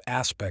positive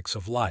aspects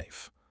of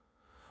life.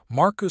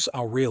 Marcus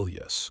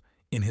Aurelius,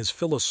 in his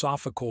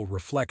philosophical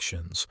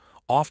reflections,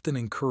 often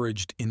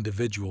encouraged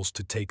individuals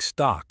to take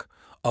stock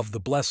of the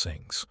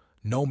blessings,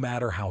 no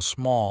matter how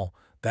small,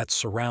 that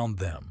surround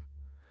them.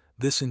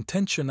 This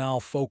intentional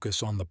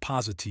focus on the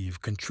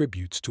positive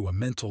contributes to a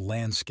mental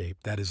landscape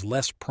that is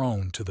less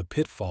prone to the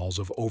pitfalls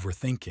of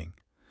overthinking.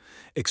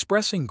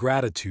 Expressing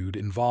gratitude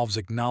involves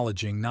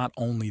acknowledging not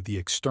only the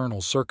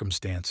external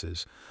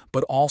circumstances,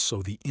 but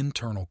also the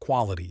internal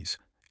qualities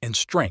and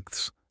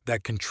strengths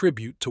that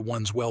contribute to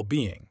one's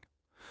well-being.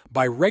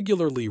 By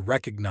regularly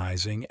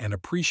recognizing and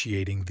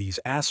appreciating these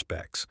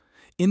aspects,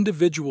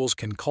 individuals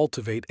can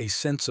cultivate a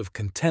sense of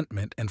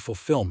contentment and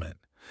fulfillment,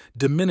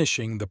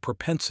 diminishing the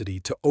propensity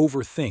to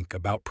overthink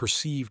about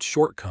perceived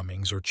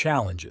shortcomings or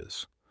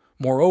challenges.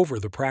 Moreover,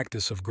 the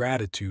practice of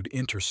gratitude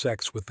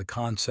intersects with the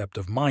concept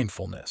of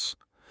mindfulness.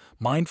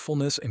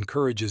 Mindfulness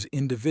encourages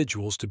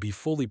individuals to be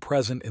fully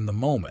present in the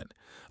moment,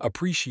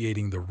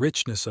 appreciating the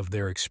richness of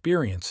their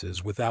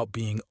experiences without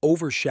being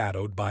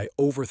overshadowed by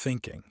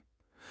overthinking.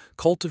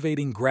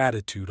 Cultivating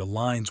gratitude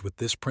aligns with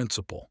this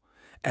principle,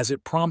 as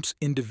it prompts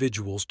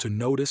individuals to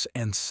notice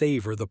and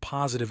savor the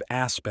positive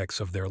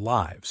aspects of their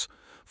lives,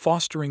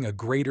 fostering a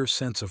greater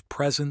sense of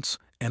presence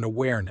and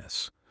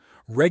awareness.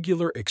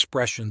 Regular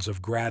expressions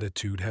of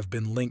gratitude have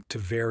been linked to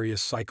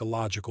various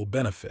psychological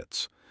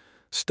benefits.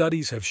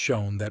 Studies have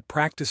shown that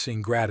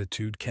practicing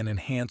gratitude can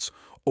enhance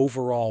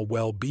overall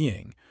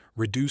well-being,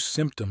 reduce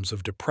symptoms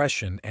of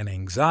depression and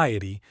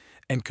anxiety,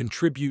 and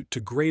contribute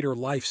to greater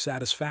life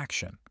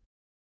satisfaction.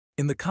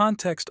 In the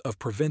context of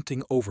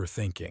preventing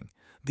overthinking,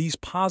 these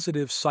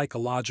positive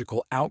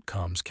psychological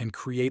outcomes can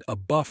create a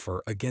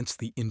buffer against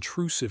the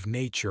intrusive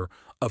nature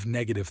of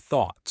negative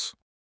thoughts.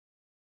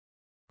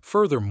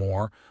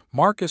 Furthermore,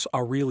 Marcus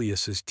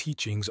Aurelius's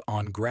teachings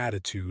on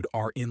gratitude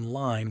are in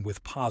line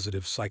with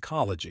positive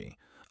psychology,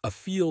 a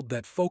field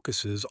that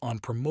focuses on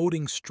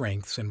promoting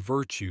strengths and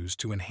virtues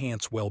to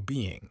enhance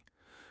well-being.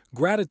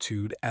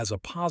 Gratitude, as a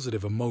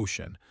positive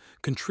emotion,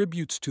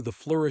 contributes to the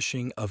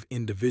flourishing of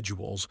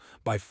individuals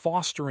by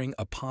fostering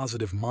a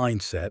positive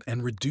mindset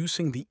and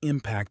reducing the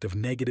impact of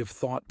negative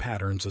thought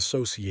patterns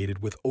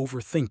associated with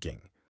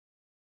overthinking.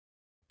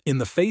 In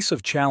the face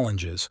of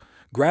challenges,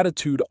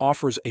 gratitude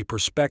offers a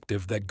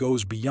perspective that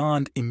goes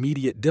beyond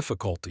immediate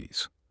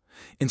difficulties.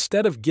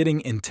 Instead of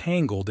getting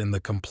entangled in the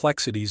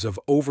complexities of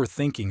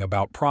overthinking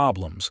about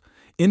problems,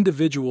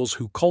 individuals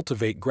who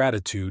cultivate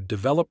gratitude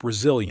develop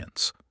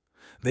resilience.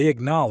 They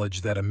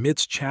acknowledge that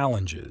amidst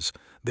challenges,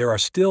 there are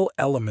still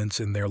elements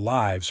in their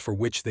lives for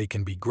which they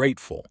can be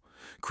grateful,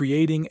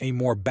 creating a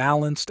more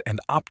balanced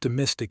and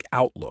optimistic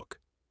outlook.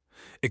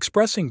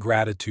 Expressing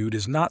gratitude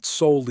is not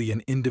solely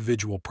an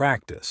individual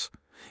practice.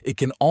 It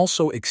can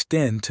also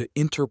extend to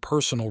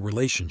interpersonal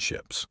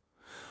relationships.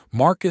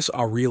 Marcus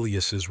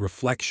Aurelius's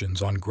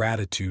reflections on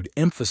gratitude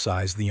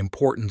emphasize the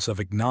importance of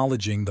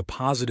acknowledging the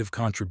positive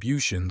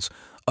contributions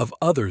of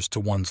others to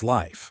one's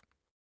life.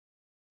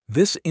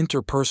 This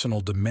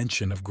interpersonal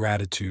dimension of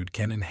gratitude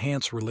can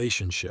enhance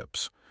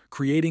relationships,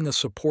 creating a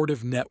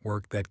supportive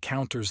network that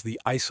counters the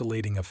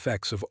isolating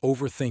effects of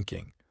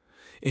overthinking.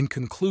 In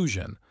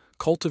conclusion,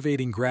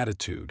 cultivating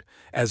gratitude,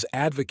 as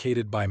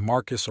advocated by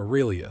Marcus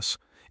Aurelius,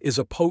 is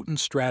a potent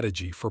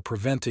strategy for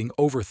preventing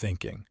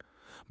overthinking.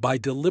 By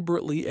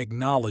deliberately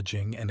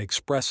acknowledging and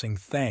expressing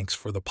thanks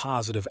for the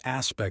positive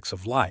aspects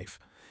of life,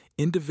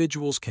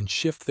 individuals can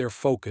shift their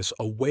focus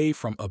away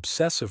from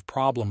obsessive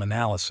problem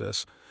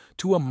analysis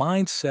to a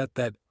mindset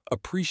that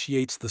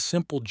appreciates the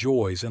simple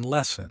joys and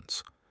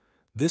lessons.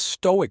 This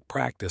Stoic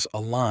practice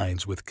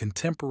aligns with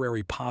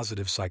contemporary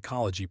positive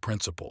psychology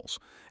principles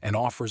and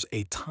offers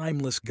a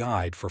timeless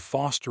guide for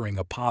fostering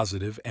a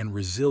positive and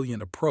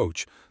resilient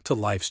approach to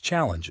life's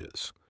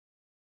challenges.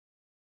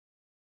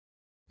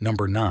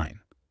 Number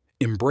 9.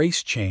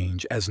 Embrace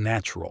change as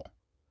natural.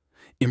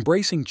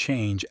 Embracing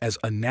change as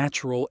a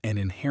natural and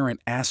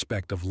inherent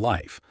aspect of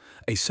life,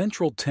 a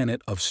central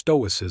tenet of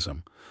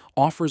Stoicism,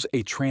 offers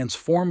a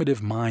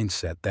transformative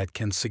mindset that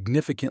can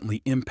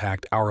significantly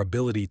impact our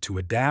ability to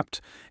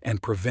adapt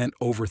and prevent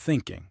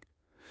overthinking.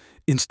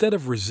 Instead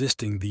of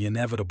resisting the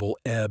inevitable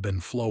ebb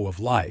and flow of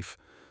life,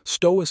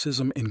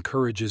 Stoicism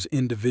encourages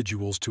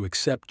individuals to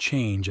accept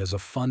change as a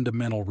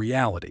fundamental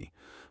reality,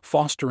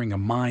 fostering a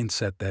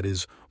mindset that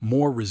is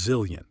more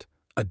resilient,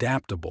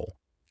 adaptable,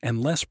 and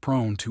less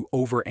prone to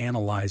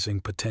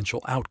overanalyzing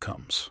potential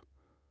outcomes.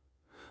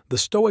 The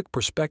Stoic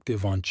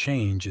perspective on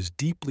change is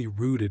deeply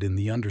rooted in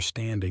the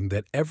understanding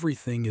that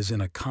everything is in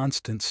a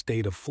constant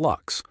state of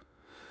flux.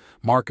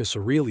 Marcus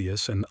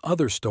Aurelius and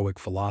other Stoic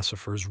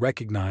philosophers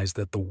recognize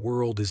that the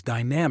world is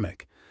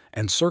dynamic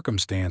and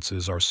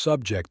circumstances are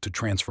subject to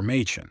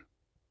transformation.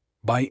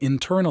 By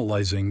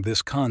internalizing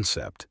this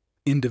concept,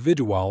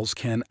 Individuals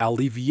can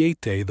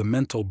alleviate the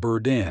mental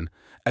burden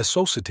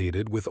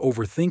associated with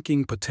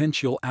overthinking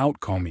potential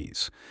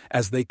outcomes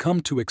as they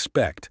come to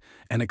expect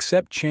and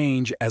accept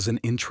change as an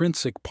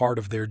intrinsic part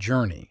of their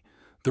journey.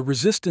 The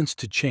resistance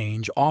to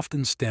change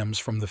often stems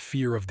from the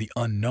fear of the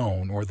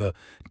unknown or the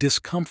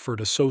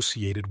discomfort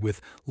associated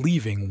with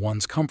leaving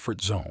one's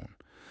comfort zone.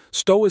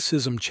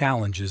 Stoicism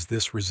challenges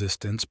this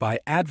resistance by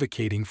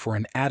advocating for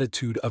an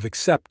attitude of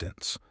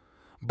acceptance.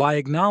 By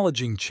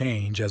acknowledging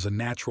change as a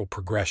natural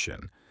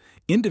progression,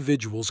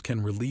 individuals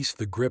can release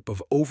the grip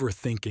of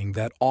overthinking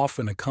that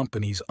often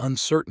accompanies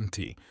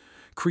uncertainty,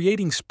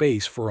 creating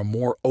space for a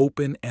more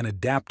open and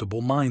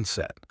adaptable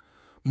mindset.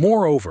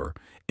 Moreover,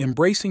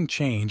 embracing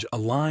change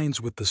aligns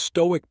with the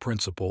Stoic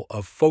principle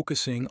of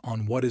focusing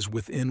on what is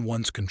within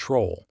one's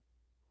control.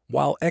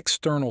 While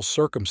external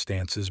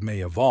circumstances may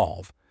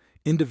evolve,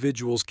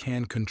 individuals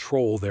can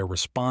control their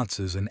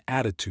responses and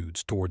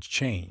attitudes towards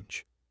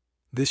change.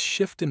 This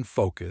shift in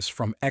focus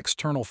from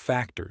external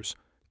factors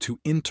to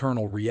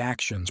internal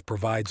reactions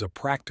provides a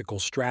practical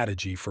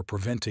strategy for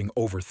preventing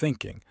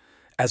overthinking,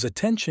 as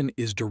attention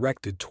is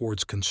directed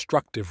towards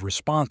constructive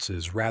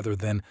responses rather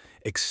than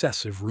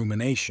excessive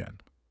rumination.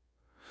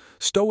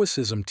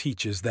 Stoicism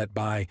teaches that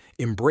by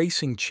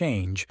embracing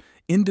change,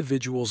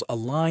 individuals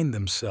align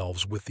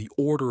themselves with the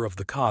order of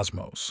the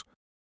cosmos.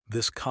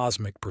 This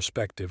cosmic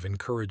perspective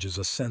encourages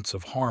a sense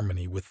of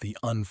harmony with the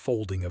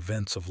unfolding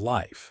events of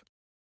life.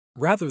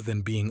 Rather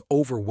than being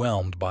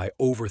overwhelmed by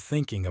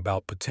overthinking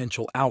about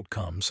potential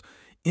outcomes,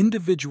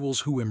 individuals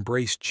who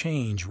embrace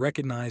change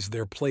recognize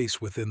their place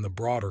within the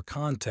broader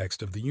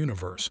context of the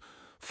universe,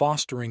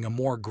 fostering a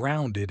more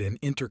grounded and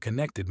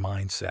interconnected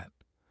mindset.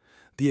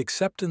 The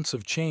acceptance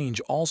of change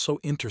also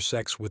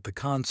intersects with the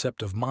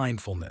concept of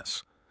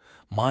mindfulness.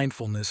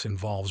 Mindfulness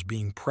involves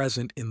being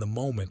present in the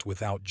moment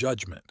without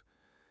judgment.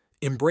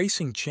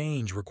 Embracing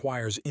change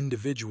requires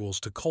individuals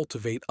to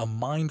cultivate a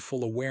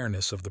mindful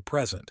awareness of the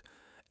present,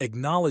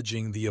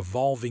 acknowledging the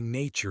evolving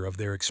nature of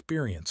their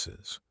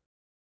experiences.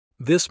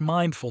 This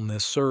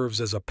mindfulness serves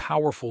as a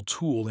powerful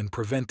tool in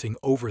preventing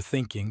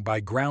overthinking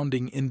by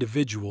grounding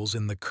individuals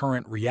in the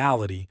current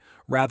reality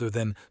rather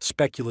than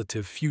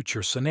speculative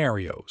future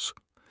scenarios.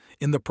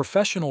 In the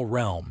professional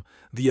realm,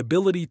 the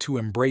ability to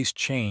embrace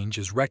change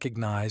is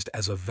recognized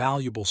as a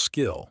valuable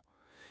skill.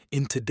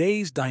 In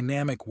today's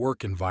dynamic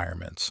work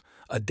environments,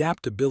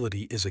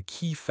 adaptability is a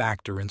key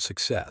factor in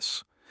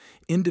success.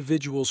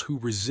 Individuals who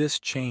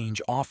resist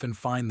change often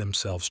find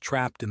themselves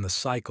trapped in the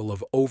cycle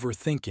of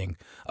overthinking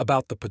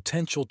about the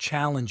potential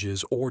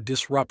challenges or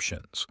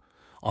disruptions.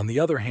 On the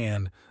other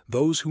hand,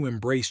 those who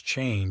embrace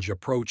change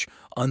approach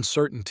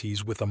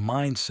uncertainties with a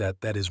mindset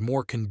that is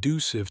more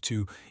conducive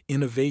to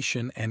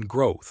innovation and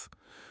growth.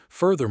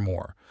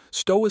 Furthermore,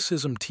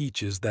 Stoicism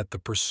teaches that the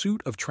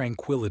pursuit of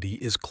tranquility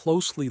is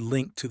closely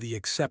linked to the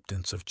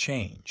acceptance of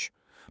change.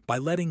 By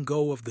letting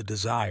go of the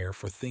desire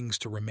for things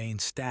to remain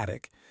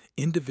static,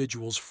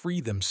 individuals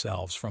free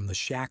themselves from the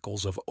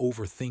shackles of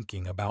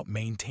overthinking about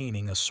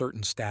maintaining a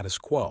certain status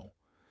quo.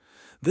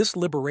 This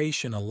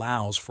liberation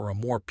allows for a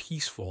more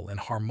peaceful and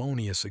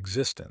harmonious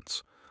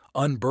existence,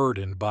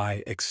 unburdened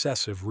by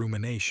excessive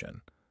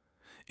rumination.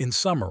 In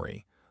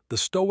summary, the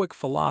Stoic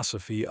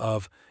philosophy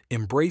of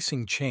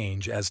embracing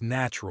change as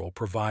natural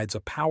provides a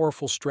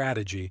powerful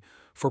strategy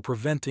for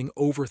preventing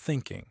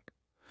overthinking.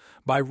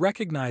 By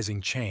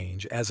recognizing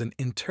change as an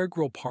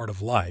integral part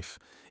of life,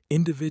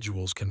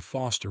 individuals can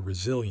foster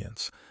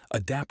resilience,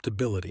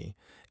 adaptability,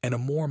 and a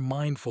more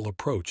mindful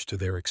approach to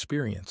their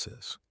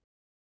experiences.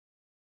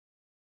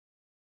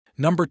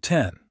 Number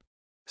 10.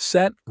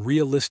 Set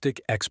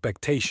realistic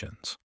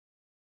expectations.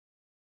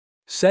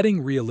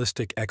 Setting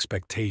realistic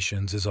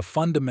expectations is a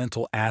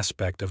fundamental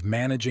aspect of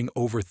managing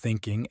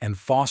overthinking and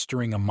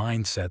fostering a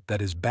mindset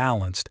that is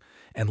balanced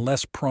and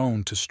less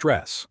prone to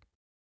stress.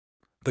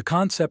 The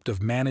concept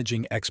of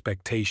managing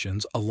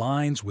expectations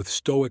aligns with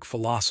Stoic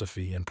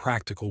philosophy and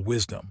practical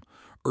wisdom,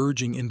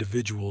 urging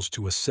individuals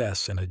to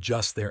assess and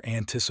adjust their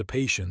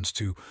anticipations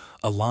to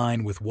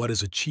align with what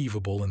is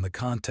achievable in the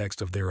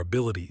context of their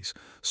abilities,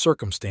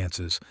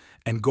 circumstances,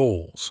 and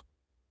goals.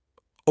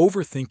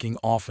 Overthinking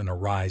often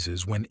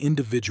arises when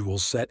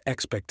individuals set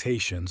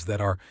expectations that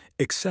are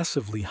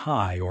excessively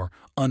high or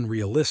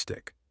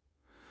unrealistic.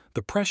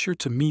 The pressure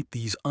to meet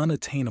these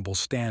unattainable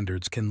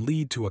standards can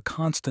lead to a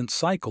constant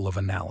cycle of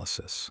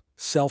analysis,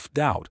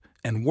 self-doubt,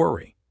 and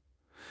worry.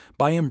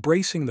 By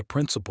embracing the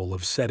principle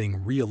of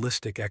setting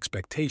realistic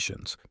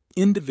expectations,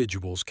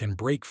 individuals can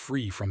break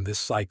free from this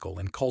cycle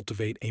and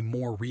cultivate a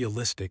more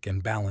realistic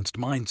and balanced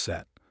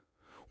mindset.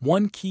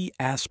 One key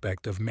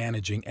aspect of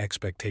managing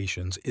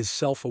expectations is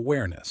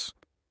self-awareness.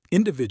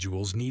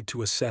 Individuals need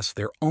to assess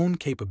their own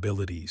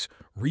capabilities,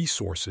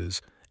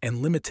 resources,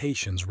 and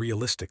limitations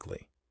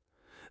realistically.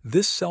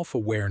 This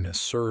self-awareness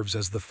serves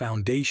as the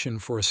foundation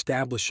for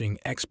establishing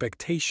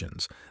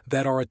expectations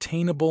that are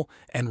attainable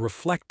and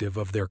reflective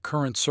of their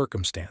current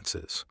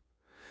circumstances.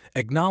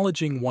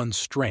 Acknowledging one's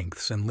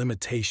strengths and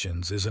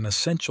limitations is an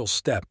essential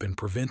step in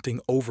preventing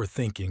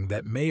overthinking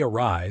that may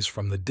arise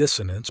from the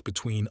dissonance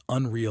between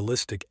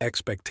unrealistic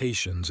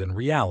expectations and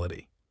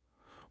reality.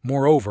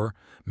 Moreover,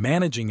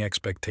 managing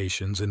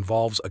expectations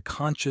involves a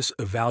conscious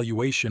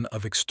evaluation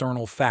of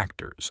external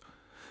factors.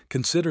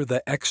 Consider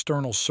the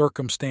external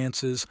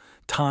circumstances,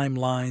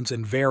 timelines,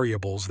 and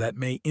variables that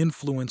may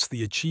influence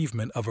the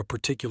achievement of a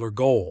particular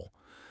goal.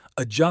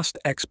 Adjust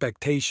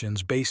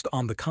expectations based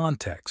on the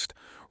context,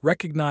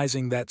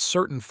 recognizing that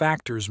certain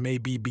factors may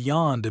be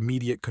beyond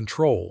immediate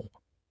control.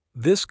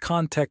 This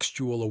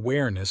contextual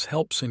awareness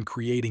helps in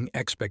creating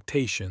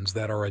expectations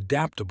that are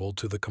adaptable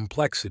to the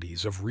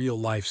complexities of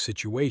real-life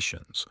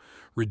situations,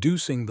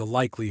 reducing the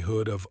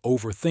likelihood of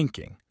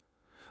overthinking.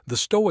 The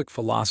Stoic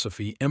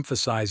philosophy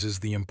emphasizes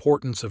the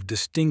importance of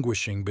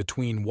distinguishing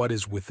between what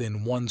is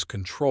within one's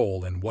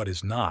control and what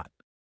is not.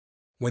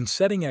 When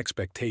setting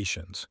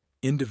expectations,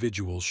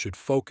 individuals should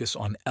focus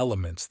on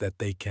elements that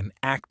they can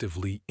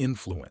actively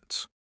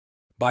influence.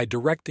 By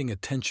directing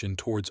attention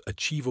towards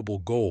achievable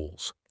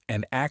goals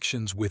and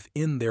actions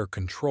within their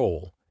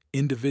control,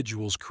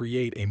 individuals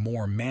create a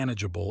more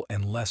manageable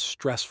and less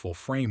stressful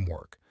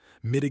framework,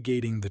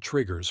 mitigating the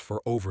triggers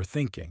for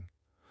overthinking.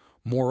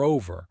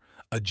 Moreover,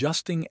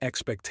 adjusting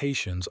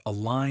expectations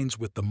aligns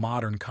with the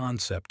modern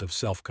concept of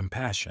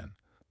self-compassion.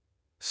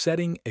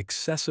 Setting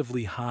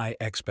excessively high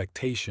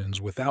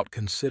expectations without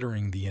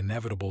considering the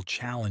inevitable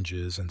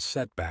challenges and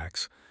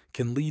setbacks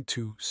can lead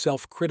to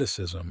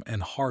self-criticism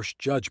and harsh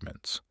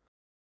judgments.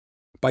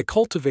 By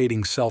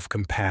cultivating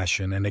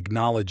self-compassion and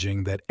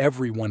acknowledging that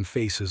everyone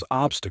faces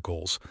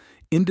obstacles,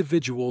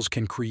 individuals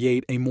can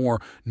create a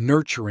more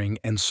nurturing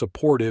and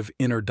supportive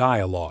inner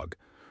dialogue,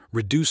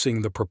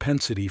 reducing the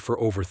propensity for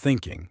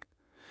overthinking.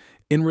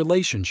 In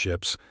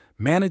relationships,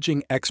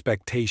 managing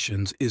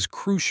expectations is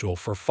crucial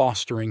for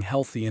fostering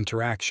healthy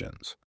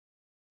interactions.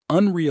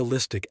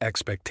 Unrealistic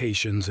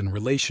expectations in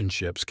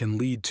relationships can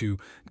lead to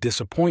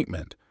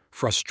disappointment,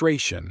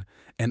 frustration,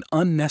 and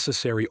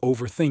unnecessary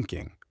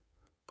overthinking.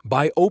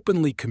 By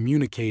openly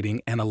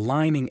communicating and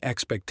aligning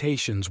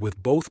expectations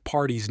with both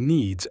parties'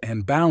 needs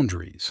and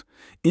boundaries,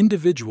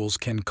 individuals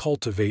can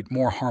cultivate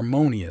more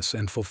harmonious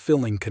and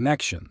fulfilling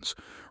connections,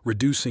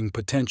 reducing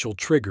potential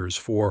triggers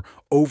for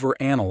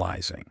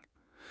overanalyzing.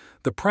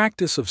 The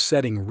practice of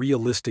setting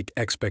realistic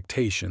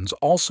expectations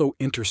also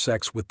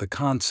intersects with the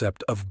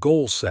concept of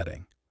goal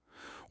setting.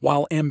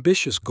 While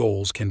ambitious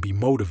goals can be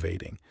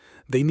motivating,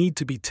 they need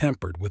to be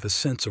tempered with a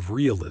sense of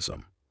realism.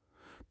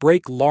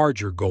 Break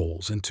larger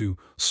goals into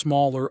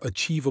smaller,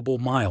 achievable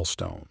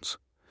milestones.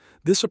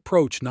 This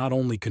approach not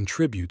only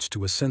contributes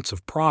to a sense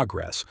of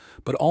progress,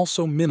 but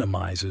also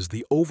minimizes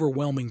the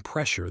overwhelming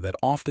pressure that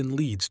often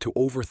leads to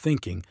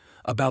overthinking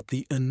about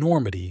the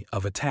enormity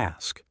of a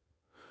task.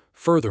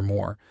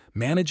 Furthermore,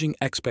 managing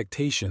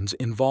expectations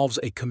involves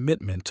a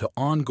commitment to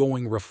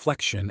ongoing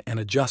reflection and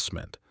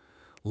adjustment.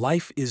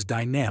 Life is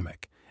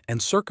dynamic,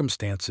 and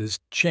circumstances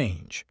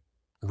change.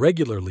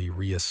 Regularly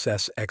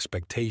reassess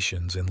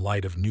expectations in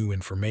light of new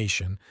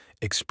information,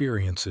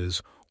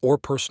 experiences, or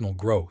personal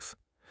growth.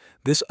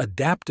 This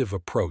adaptive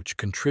approach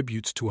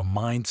contributes to a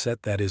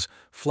mindset that is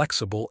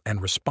flexible and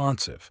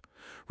responsive,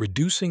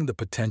 reducing the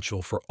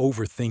potential for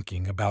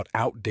overthinking about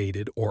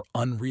outdated or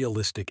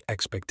unrealistic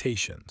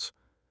expectations.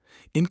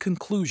 In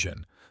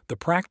conclusion, the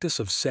practice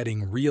of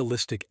setting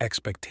realistic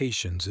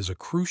expectations is a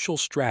crucial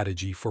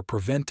strategy for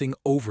preventing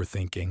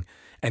overthinking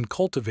and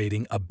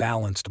cultivating a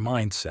balanced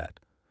mindset.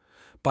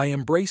 By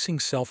embracing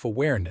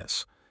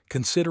self-awareness,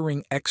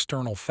 considering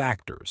external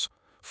factors,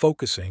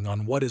 focusing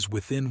on what is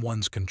within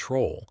one's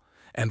control,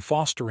 and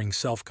fostering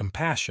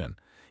self-compassion,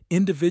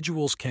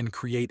 individuals can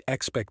create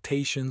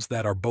expectations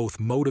that are both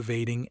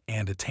motivating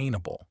and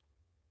attainable.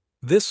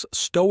 This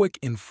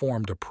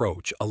Stoic-informed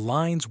approach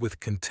aligns with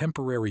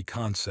contemporary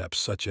concepts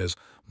such as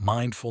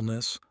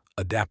mindfulness,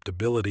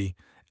 adaptability,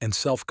 and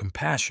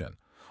self-compassion,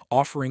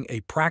 offering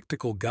a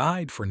practical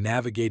guide for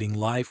navigating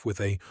life with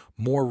a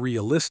more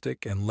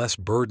realistic and less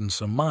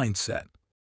burdensome mindset.